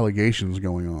sexual allegations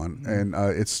going on, and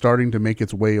it's starting to make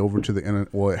its way over to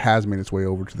it has made its way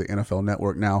over to the NFL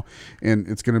Network now, and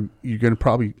you're gonna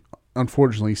probably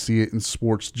unfortunately see it in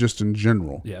sports just in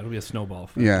general. Yeah, it'll be a snowball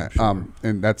effect. Yeah, I'm sure.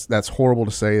 and that's horrible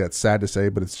to say. That's sad to say,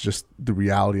 but it's just the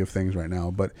reality of things right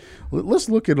now. But let's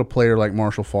look at a player like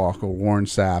Marshall Faulk or Warren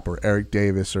Sapp or Eric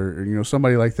Davis or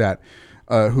somebody like that.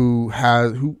 Who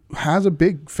has a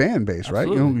big fan base, right?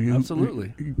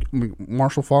 Absolutely. I mean,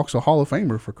 Marshall Faulk's a Hall of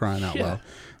Famer for crying out loud.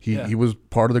 He was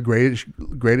part of the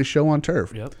greatest show on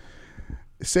turf. Yep.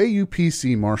 Say you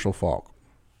PC Marshall Faulk.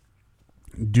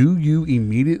 Do you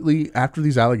immediately after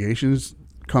these allegations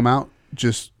come out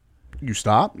just you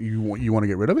stop? You want to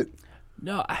get rid of it?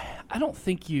 No, I don't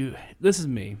think you. This is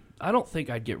me. I don't think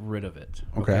I'd get rid of it.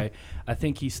 Okay. I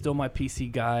think he's still my PC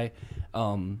guy.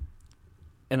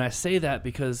 And I say that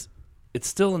because it's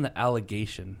still in the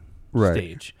allegation Right.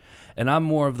 stage, and I'm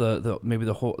more of the maybe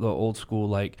the old school,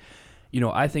 like,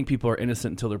 I think people are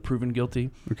innocent until they're proven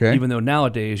guilty. Okay. Even though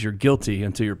nowadays you're guilty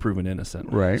until you're proven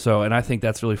innocent. Right. So, and I think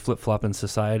that's really flip-flop in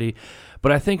society.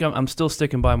 But I think I'm still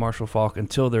sticking by Marshall Faulk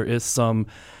until there is some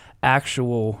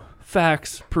actual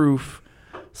facts, proof,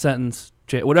 sentence,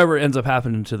 whatever ends up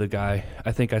happening to the guy.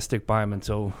 I think I stick by him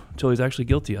until he's actually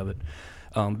guilty of it.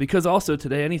 Because also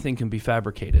today anything can be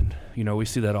fabricated. We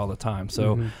see that all the time.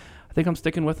 So I think I'm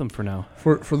sticking with him for now.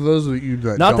 For those of you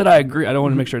that not that I agree, I don't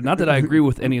want to make sure. Not that I agree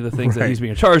with any of the things that he's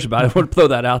being charged about. I want to throw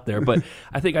that out there, but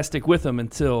I think I stick with him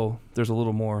until there's a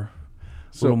little more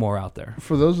out there.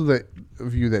 For those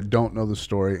of you that don't know the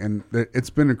story, and it's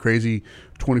been a crazy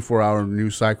 24-hour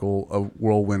news cycle, of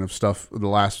whirlwind of stuff the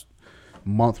last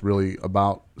month, really,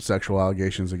 about sexual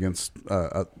allegations against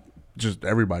just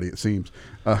everybody. It seems,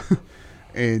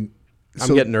 and.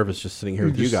 I'm getting nervous just sitting here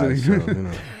with you guys. So,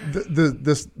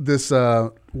 This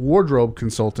wardrobe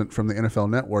consultant from the NFL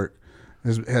Network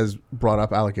has brought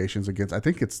up allegations against. I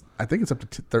think it's up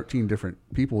to 13 different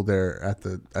people there at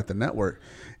the network,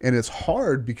 and it's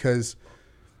hard because,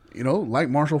 like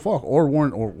Marshall Faulk or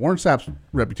Warren Sapp's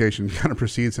reputation kind of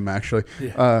precedes him actually.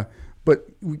 Yeah. But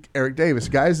Eric Davis,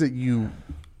 guys that you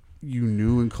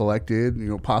knew and collected,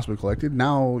 possibly collected.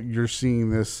 Now you're seeing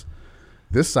this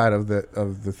side of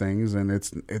the things, and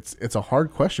it's a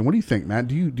hard question. What do you think, Matt?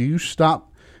 Do you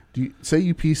stop?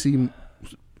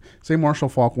 Say Marshall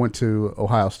Faulk went to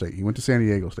Ohio State, he went to San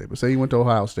Diego State, but say he went to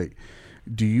Ohio State,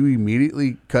 do you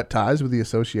immediately cut ties with the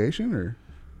association, or?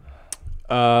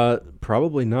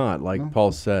 Probably not. Like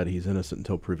Paul said, he's innocent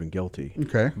until proven guilty.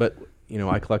 Okay, but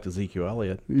I collect Ezekiel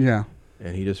Elliott. Yeah,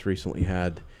 and he just recently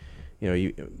had,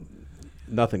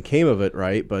 nothing came of it,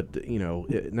 right? But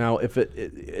now if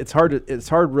it's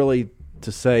hard really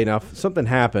to say. Now if something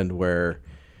happened where,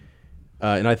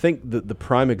 and I think the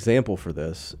prime example for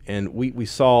this, and we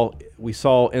saw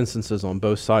instances on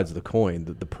both sides of the coin.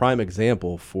 The prime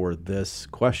example for this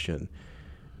question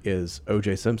is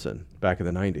O.J. Simpson back in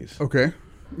the 90s. Okay,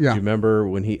 yeah. Do you remember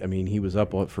when he was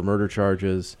up for murder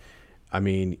charges?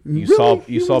 You Really?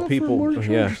 saw people.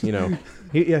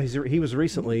 Yeah, he was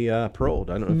recently paroled.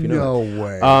 I don't know if you know. No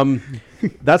way.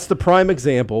 That's the prime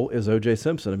example is O.J.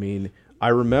 Simpson. I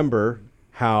remember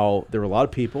how there were a lot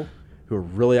of people who were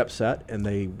really upset, and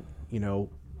they,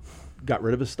 got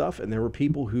rid of his stuff, and there were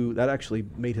people who that actually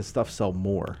made his stuff sell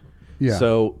more. Yeah.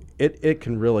 So it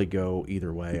can really go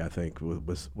either way. I think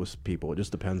with people, it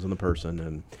just depends on the person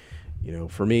and.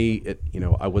 For me,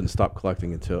 I wouldn't stop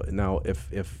collecting until now.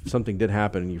 If something did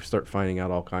happen and you start finding out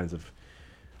all kinds of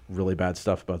really bad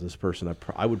stuff about this person,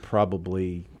 I would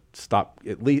probably stop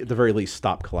at the very least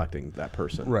stop collecting that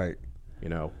person. Right.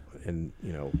 And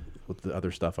with the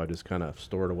other stuff, I just kind of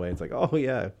store it away. It's like, oh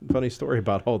yeah, funny story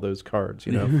about all those cards.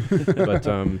 But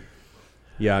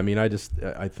yeah,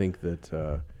 I think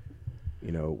that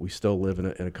we still live in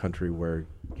a country where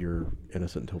you're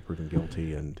innocent until proven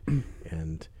guilty,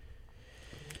 and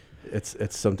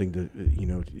it's something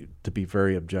to be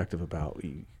very objective about.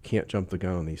 You can't jump the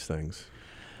gun on these things.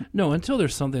 No, until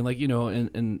there's something like,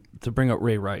 and to bring up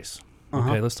Ray Rice.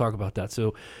 Okay, let's talk about that.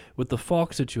 So with the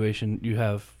Faulk situation, you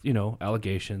have,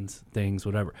 allegations, things,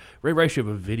 whatever. Ray Rice, you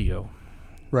have a video.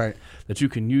 Right. That you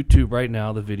can YouTube right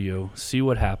now, the video, see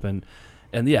what happened.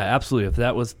 And yeah, absolutely. If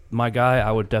that was my guy,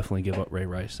 I would definitely give up Ray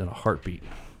Rice in a heartbeat,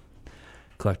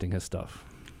 collecting his stuff.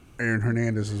 Aaron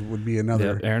Hernandez would be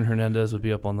another. Yeah, Aaron Hernandez would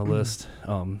be up on the list.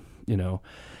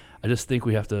 I just think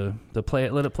we have to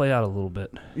let it play out a little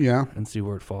bit. Yeah. And see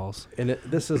where it falls. And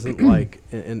this isn't like,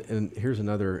 and here's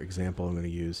another example I'm going to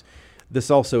use. This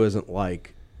also isn't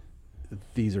like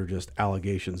these are just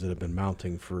allegations that have been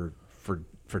mounting for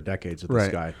decades with this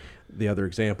guy. The other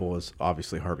example is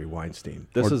obviously Harvey Weinstein.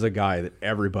 This is a guy that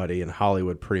everybody in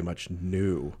Hollywood pretty much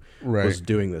knew was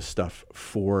doing this stuff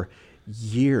for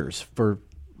years, for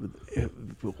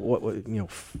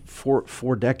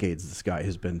four decades. This guy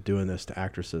has been doing this to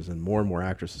actresses, and more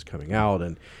actresses coming out,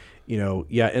 and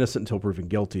innocent until proven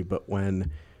guilty. But when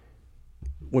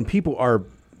people are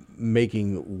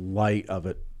making light of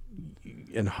it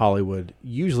in Hollywood,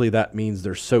 usually that means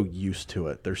they're so used to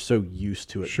it. They're so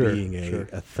used to it being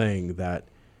a thing that,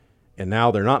 and now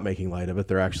they're not making light of it.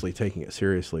 They're actually taking it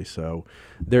seriously. So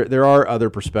there are other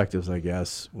perspectives, I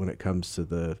guess, when it comes to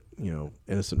the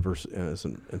innocent versus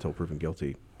innocent until proven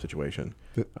guilty situation.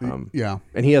 Yeah,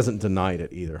 and he hasn't denied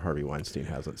it either. Harvey Weinstein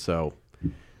hasn't. So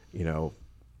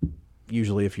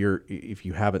usually if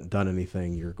you haven't done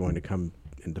anything, you're going to come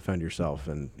and defend yourself,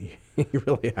 and he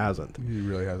really hasn't. He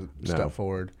really hasn't stepped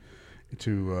forward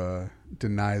to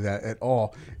deny that at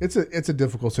all. It's a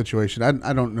difficult situation.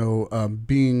 I don't know.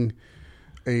 Being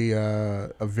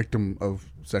a victim of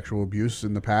sexual abuse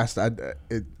in the past,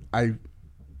 I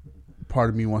part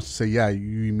of me wants to say, yeah,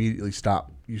 you immediately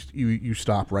stop. You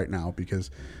stop right now because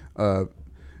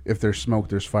if there's smoke,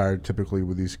 there's fire. Typically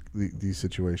with these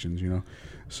situations,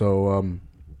 So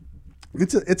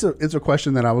it's a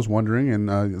question that I was wondering,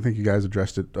 and I think you guys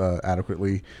addressed it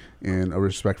adequately in a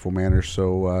respectful manner.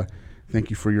 So thank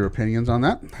you for your opinions on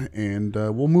that, and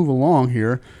we'll move along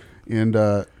here and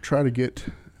try to get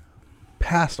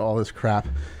past all this crap.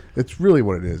 It's really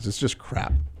what it is. It's just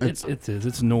crap. It is.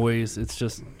 It's noise. It's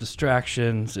just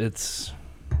distractions. It's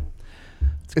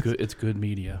good. It's good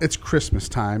media. It's Christmas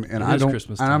time, and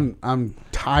I'm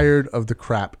tired of the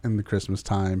crap in the Christmas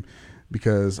time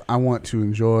because I want to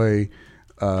enjoy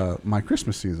my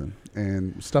Christmas season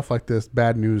and stuff like this.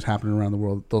 Bad news happening around the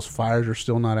world. Those fires are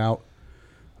still not out.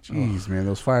 Jeez, man,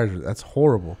 those fires. That's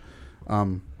horrible.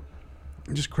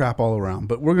 Just crap all around.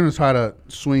 But we're gonna try to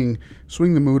swing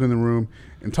the mood in the room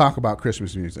and talk about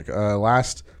Christmas music.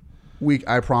 Last week,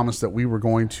 I promised that we were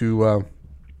going to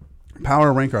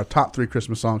power rank our top 3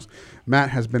 Christmas songs.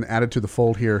 Matt has been added to the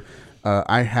fold here.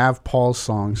 I have Paul's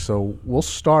songs, so we'll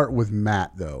start with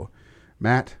Matt, though.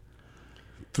 Matt,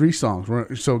 3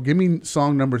 songs. So give me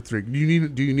song number 3. Do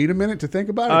you need a minute to think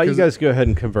about it? You guys go ahead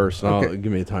and converse, and I'll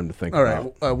give me time to think about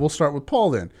it. All right, we'll start with Paul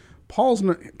then. Paul's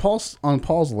on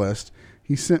Paul's list.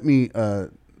 He sent me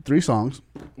 3 songs.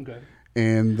 Okay.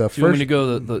 And the first. You want me to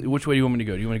go which way do you want me to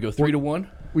go? Do you want to go 3 to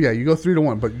 1? Well, yeah, you go 3 to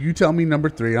 1, but you tell me number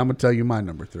 3. I'm gonna tell you my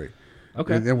number 3.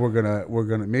 Okay. And then we're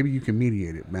gonna maybe you can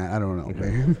mediate it, Matt. I don't know,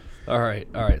 man. All right.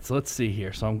 So let's see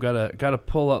here. So I'm gotta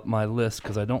pull up my list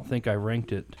because I don't think I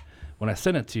ranked it when I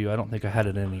sent it to you. I don't think I had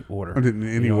it in any order. In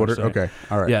any order? Okay.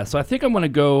 All right. Yeah. So I think I'm gonna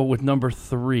go with number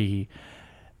 3.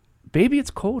 Baby,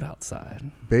 It's Cold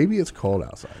Outside. Baby, It's Cold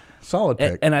Outside. Solid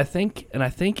pick. And I think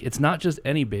it's not just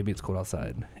any Baby, It's Cold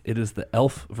Outside. It is the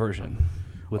Elf version.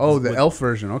 The Elf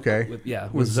version. Okay.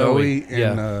 With Zoe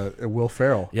and Will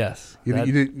Ferrell. Yes. You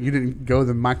didn't go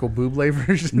the Michael Bublé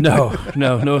version. No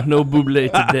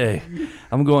Bublé today.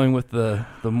 I'm going with the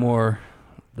more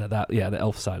the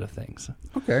Elf side of things.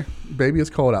 Okay. Baby, It's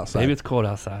Cold Outside. Baby, It's Cold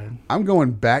Outside. I'm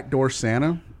going Backdoor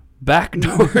Santa.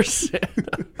 Backdoor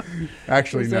Santa.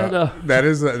 Actually, no. That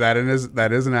is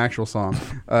an actual song.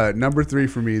 Number 3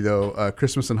 for me though,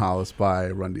 Christmas in Hollis by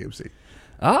Run DMC.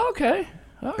 Oh, okay.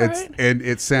 All right. And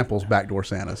it samples Backdoor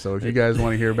Santa. So if you guys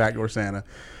want to hear Backdoor Santa,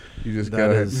 you just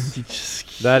go ahead.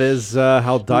 That is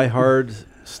how Die Hard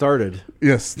started.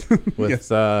 Yes.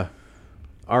 With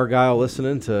Argyle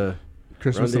listening to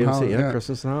Christmas in Hollis. Yeah,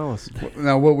 Christmas in Hollis.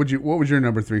 Now, what would your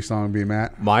number 3 song be,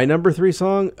 Matt? My number 3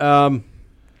 song.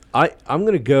 I'm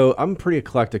gonna go. I'm pretty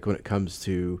eclectic when it comes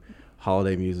to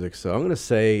holiday music, so I'm gonna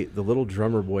say "The Little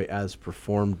Drummer Boy" as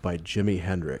performed by Jimi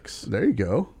Hendrix. There you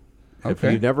go. Okay. If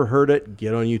you've never heard it,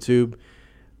 get on YouTube.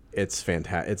 It's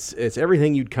fantastic. It's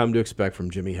everything you'd come to expect from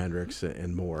Jimi Hendrix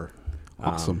and more.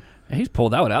 Awesome. He's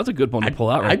pulled out. That was a good one to pull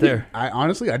out there. I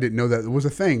honestly didn't know that was a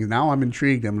thing. Now I'm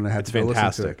intrigued. I'm gonna have to go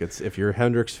listen to it. It's if you're a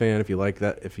Hendrix fan, if you like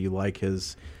that, if you like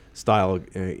his style of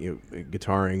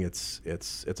guitaring,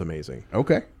 it's amazing.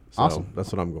 Okay. So awesome.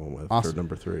 That's what I'm going with for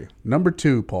number 3. Number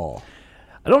 2, Paul.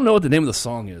 I don't know what the name of the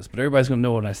song is, but everybody's going to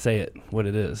know when I say it, what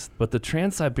it is. But the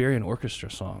Trans-Siberian Orchestra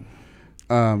song.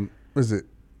 Was it?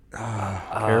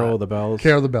 Carol of the Bells.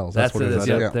 Carol of the Bells. That's what it is.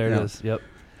 Yep, there it is. Yep.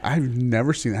 I've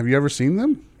never seen. Have you ever seen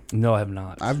them? No, I have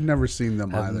not. I've never seen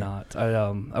them either. I have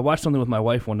not. I watched something with my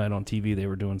wife one night on TV. They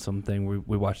were doing something.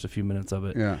 We watched a few minutes of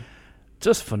it. Yeah.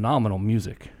 Just phenomenal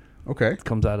music. Okay. It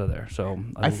comes out of there. So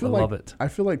I love it. I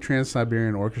feel like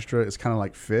Trans-Siberian Orchestra is kind of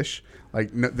like Fish.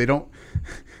 Like no, they don't.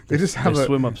 They just have a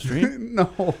swim upstream.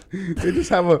 No, they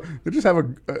just have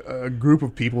a group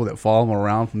of people that follow them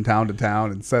around from town to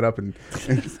town and set up and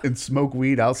smoke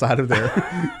weed outside of their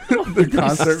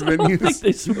concert venues. I don't think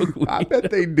they smoke weed. I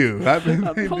bet they do. I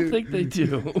don't think they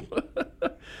do.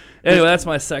 Anyway, that's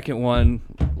my second one.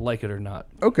 Like it or not.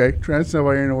 Okay,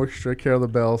 Trans-Siberian Orchestra, Carol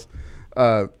of the Bells.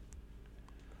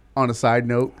 On a side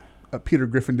note, Peter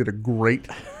Griffin did a great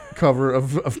cover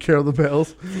of Carol of the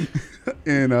Bells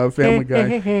in Family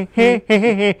Guy.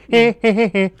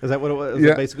 Is that what it was? Is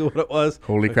that basically what it was?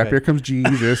 Holy crap, here comes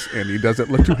Jesus, and he doesn't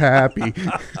look too happy.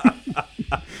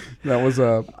 That was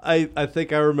I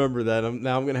think I remember that.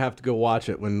 Now I'm going to have to go watch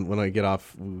it when I get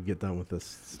off. We get done with this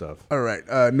stuff. All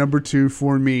right. Number 2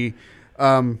 for me.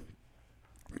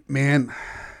 Man,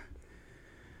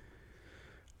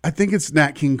 I think it's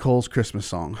Nat King Cole's Christmas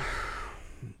song.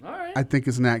 All right. I think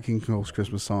it's Nat King Cole's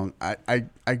Christmas song.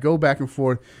 I go back and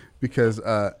forth because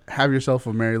Have Yourself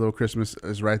a Merry Little Christmas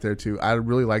is right there too. I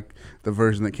really like the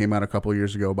version that came out a couple of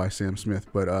years ago by Sam Smith,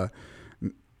 but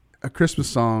a Christmas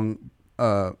song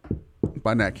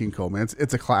by Nat King Cole, man.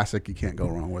 It's a classic. You can't go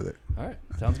wrong with it. All right.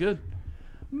 Sounds good.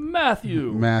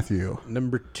 Matthew.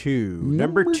 Number two.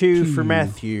 Number Number two two. for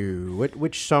Matthew.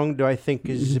 Which song do I think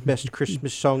is the best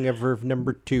Christmas song ever of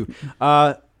number two?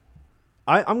 I'm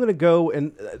going to go,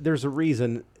 and there's a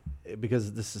reason,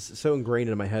 because this is so ingrained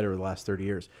in my head over the last 30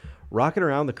 years. Rocking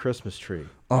Around the Christmas Tree.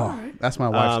 Oh, that's my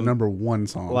wife's number one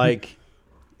song. Like,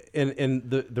 and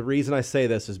the reason I say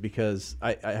this is because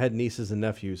I had nieces and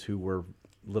nephews who were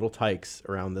little tykes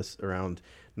around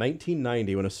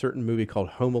 1990 when a certain movie called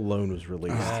Home Alone was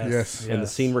released. Yes. And the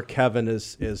scene where Kevin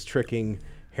is tricking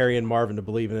Harry and Marvin to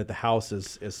believing that the house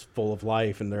is full of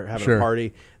life and they're having a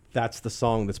party. That's the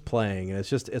song that's playing. And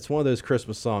it's one of those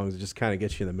Christmas songs that just kind of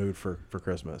gets you in the mood for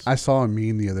Christmas. I saw a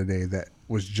meme the other day that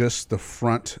was just the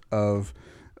front of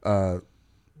the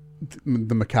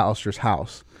McAllister's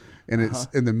house. And it's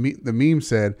and the meme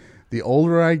said, "The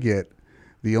older I get,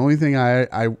 the only thing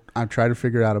I try to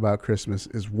figure out about Christmas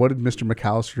is what did Mr.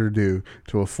 McAllister do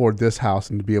to afford this house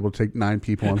and to be able to take 9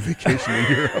 people on vacation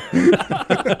in Europe."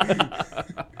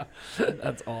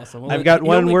 That's awesome. I've got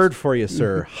one word for you,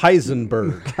 sir.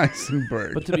 Heisenberg.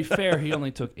 Heisenberg. But to be fair, he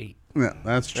only took 8. Yeah,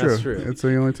 that's true. That's true. It's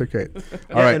he only took 8.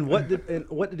 All right. And what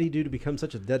did he do to become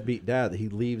such a deadbeat dad that he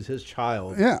leaves his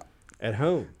child at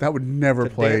home? That would never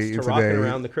play dance to today. Rocking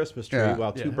Around the Christmas Tree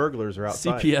while 2 burglars are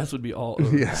outside. CPS would be all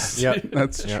over. Yes, that.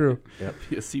 that's true. Yep.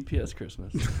 CPS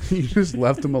Christmas. You just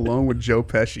left him alone with Joe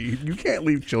Pesci. You can't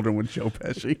leave children with Joe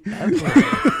Pesci.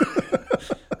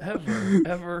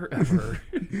 Ever.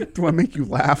 Do I make you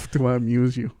laugh? Do I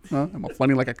amuse you? Huh? Am I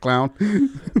funny like a clown?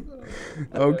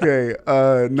 Okay.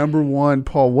 Number 1,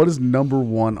 Paul. What is number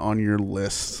 1 on your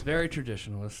list? Very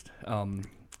traditionalist.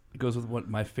 It goes with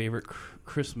my favorite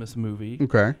Christmas movie.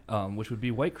 Okay. Which would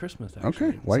be White Christmas, actually.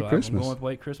 Okay, White Christmas. I'm going with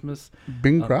White Christmas.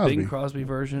 Bing Crosby. Bing Crosby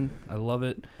version. I love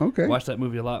it. Okay. Watched that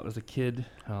movie a lot as a kid.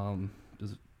 It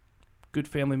was a good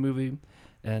family movie.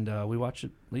 And we watch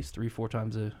it at least 3-4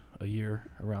 times a year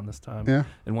around this time. Yeah.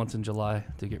 And once in July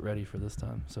to get ready for this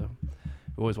time. So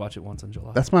we always watch it once in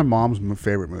July. That's my mom's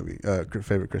favorite movie,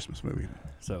 favorite Christmas movie.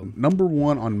 So number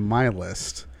 1 on my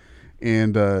list,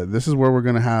 and this is where we're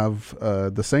going to have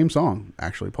the same song,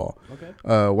 actually, Paul.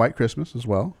 Okay. White Christmas as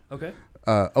well. Okay.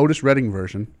 Otis Redding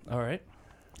version. All right.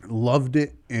 Loved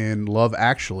it in Love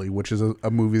Actually, which is a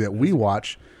movie that we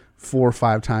watch 4 or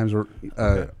 5 times or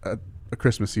a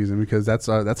Christmas season, because that's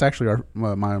actually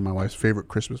my and my wife's favorite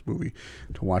Christmas movie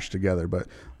to watch together. But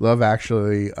Love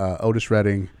Actually, Otis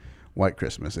Redding, White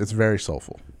Christmas. It's very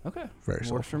soulful. Okay. Very Works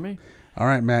soulful for me. All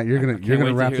right, Matt, you're gonna wait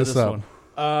to wrap hear this up.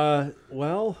 one.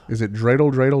 Well, is it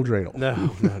Dreidel, Dreidel, Dreidel?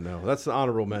 No. That's the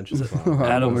honorable mention song.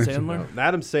 Adam Sandler? The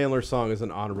Adam Sandler song is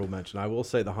an honorable mention. I will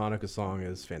say the Hanukkah song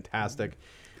is fantastic.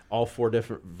 All 4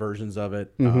 different versions of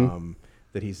it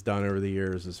that he's done over the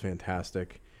years is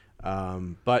fantastic.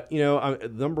 But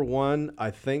number 1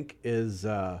 I think is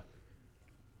kind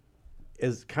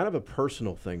of a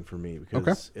personal thing for me,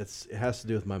 because it has to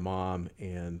do with my mom,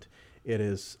 and it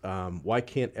is Why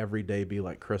Can't Every Day Be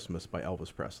Like Christmas by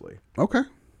Elvis Presley. Okay.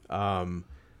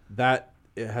 That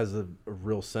it has a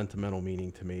real sentimental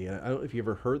meaning to me. And I don't know if you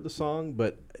ever heard the song,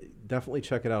 but definitely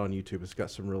check it out on YouTube. It's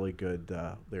got some really good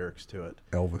lyrics to it.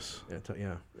 Elvis.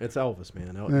 Yeah, it's Elvis,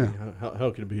 man.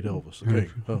 How can it beat Elvis? Okay.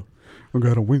 We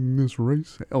got to win this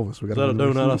race. Elvis, we got to win this race.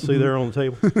 Is that a donut I see there on the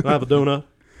table? I have a donut,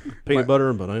 peanut butter,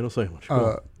 and banana sandwich.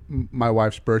 My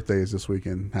wife's birthday is this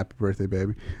weekend. Happy birthday,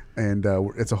 baby. And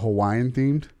it's a Hawaiian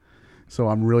themed. So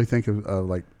I'm really thinking of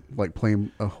like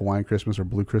playing a Hawaiian Christmas or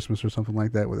Blue Christmas or something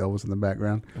like that with Elvis in the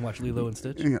background. And watch Lilo and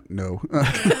Stitch? Yeah, no.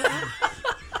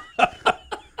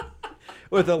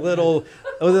 with a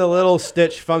little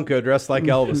Stitch Funko dressed like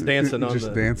Elvis dancing on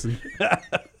dancing.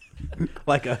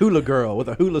 Like a hula girl with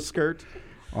a hula skirt.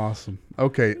 Awesome.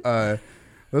 Okay,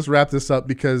 let's wrap this up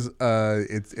because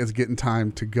it's getting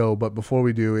time to go. But before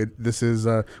we do,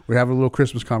 we have a little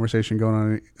Christmas conversation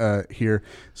going on here.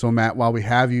 So Matt, while we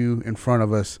have you in front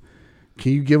of us,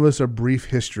 can you give us a brief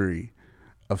history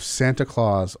of Santa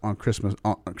Claus on Christmas?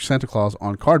 Santa Claus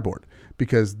on cardboard,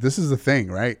 because this is the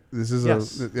thing, right? This is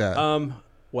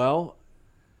Well,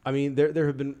 I mean, there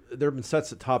have been sets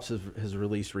that Topps has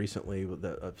released recently with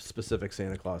a specific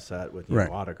Santa Claus set with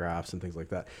autographs and things like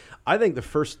that. I think the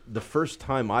first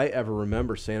time I ever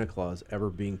remember Santa Claus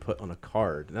ever being put on a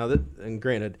card. Now and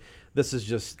granted, this is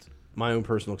just my own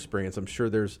personal experience. I'm sure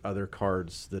there's other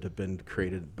cards that have been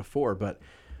created before, but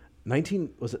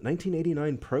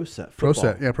 1989 Pro Set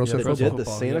football. Pro Set football. Did the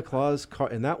Santa Claus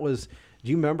card, and that was. Do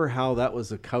you remember how that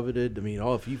was a coveted? I mean,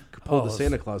 if you pulled the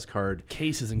Santa Claus card,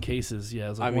 cases and cases. Yeah, it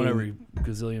was like one every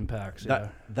gazillion packs.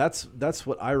 That's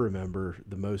what I remember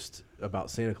the most about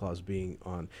Santa Claus being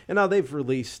on. And now they've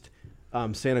released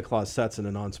Santa Claus sets in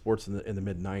the non-sports in the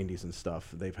mid '90s and stuff.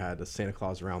 They've had a Santa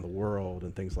Claus around the world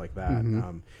and things like that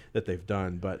that they've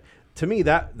done. But to me,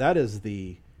 that is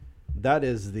the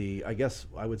I guess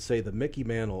I would say the Mickey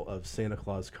Mantle of Santa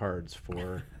Claus cards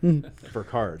for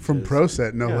cards From Pro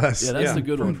Set, no less. Yeah, that's a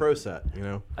good from one. Pro Set, you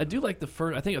know. I do like the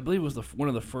first. I believe it was one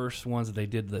of the first ones that they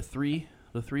did the three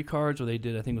cards, where they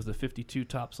did. I think it was the 52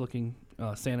 tops looking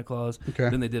Santa Claus. Okay.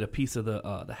 Then they did a piece of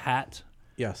the hat.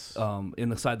 Yes.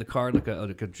 Inside the card, like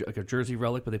a jersey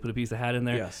relic, but they put a piece of hat in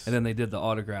there. Yes. And then they did the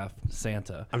autographed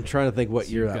Santa. I'm trying to think what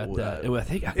So year you've that got was. I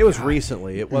think It was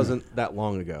recently. It wasn't that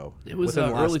long ago. It was, within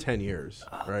the last early- 10 years,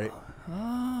 right?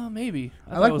 Maybe.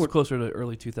 I like thought it was what- closer to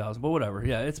early 2000s, but whatever.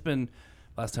 Yeah, it's been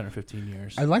last 10 or 15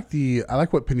 years. I like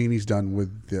what Panini's done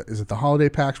with is it the holiday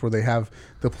packs where they have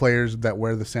the players that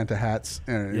wear the Santa hats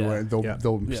and Yeah.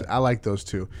 they'll Yeah. I like those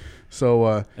too. So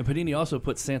And Panini also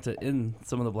put Santa in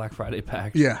some of the Black Friday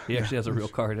packs. Yeah, He actually has a real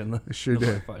card in the, sure in the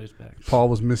did. Black Friday's pack. Paul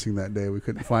was missing that day. We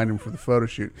couldn't find him for the photo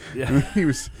shoot. Yeah. He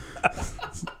was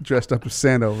dressed up as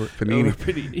Santa over at Panini.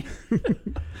 Over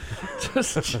Panini.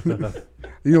 Just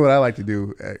You know what I like to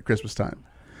do at Christmas time?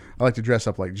 I like to dress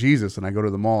up like Jesus, and I go to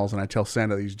the malls and I tell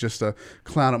Santa he's just a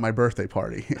clown at my birthday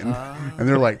party, and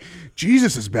they're like,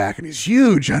 "Jesus is back and he's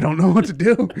huge. I don't know what to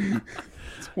do."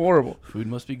 It's horrible. food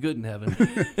must be good in heaven.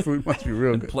 Food must be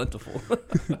real And good. plentiful.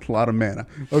 A lot of manna.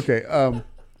 Okay,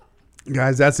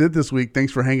 guys, that's it this week.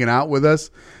 Thanks for hanging out with us.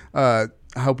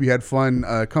 I hope you had fun.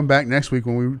 Come back next week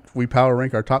when we power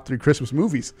rank our top 3 Christmas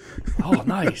movies. Oh,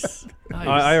 nice. Nice.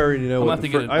 I already know I'm what gonna the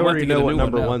have to fir- get a- I I'm gonna already have to get know a what new one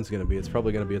number now. one's going to be. It's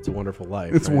probably going to be It's a Wonderful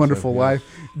Life. It's a right? Wonderful So, Life,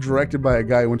 directed by a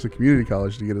guy who went to community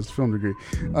college to get his film degree.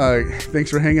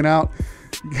 Thanks for hanging out.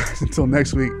 Guys, until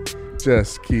next week,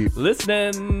 just keep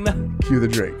Listening. cue the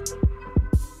Drake.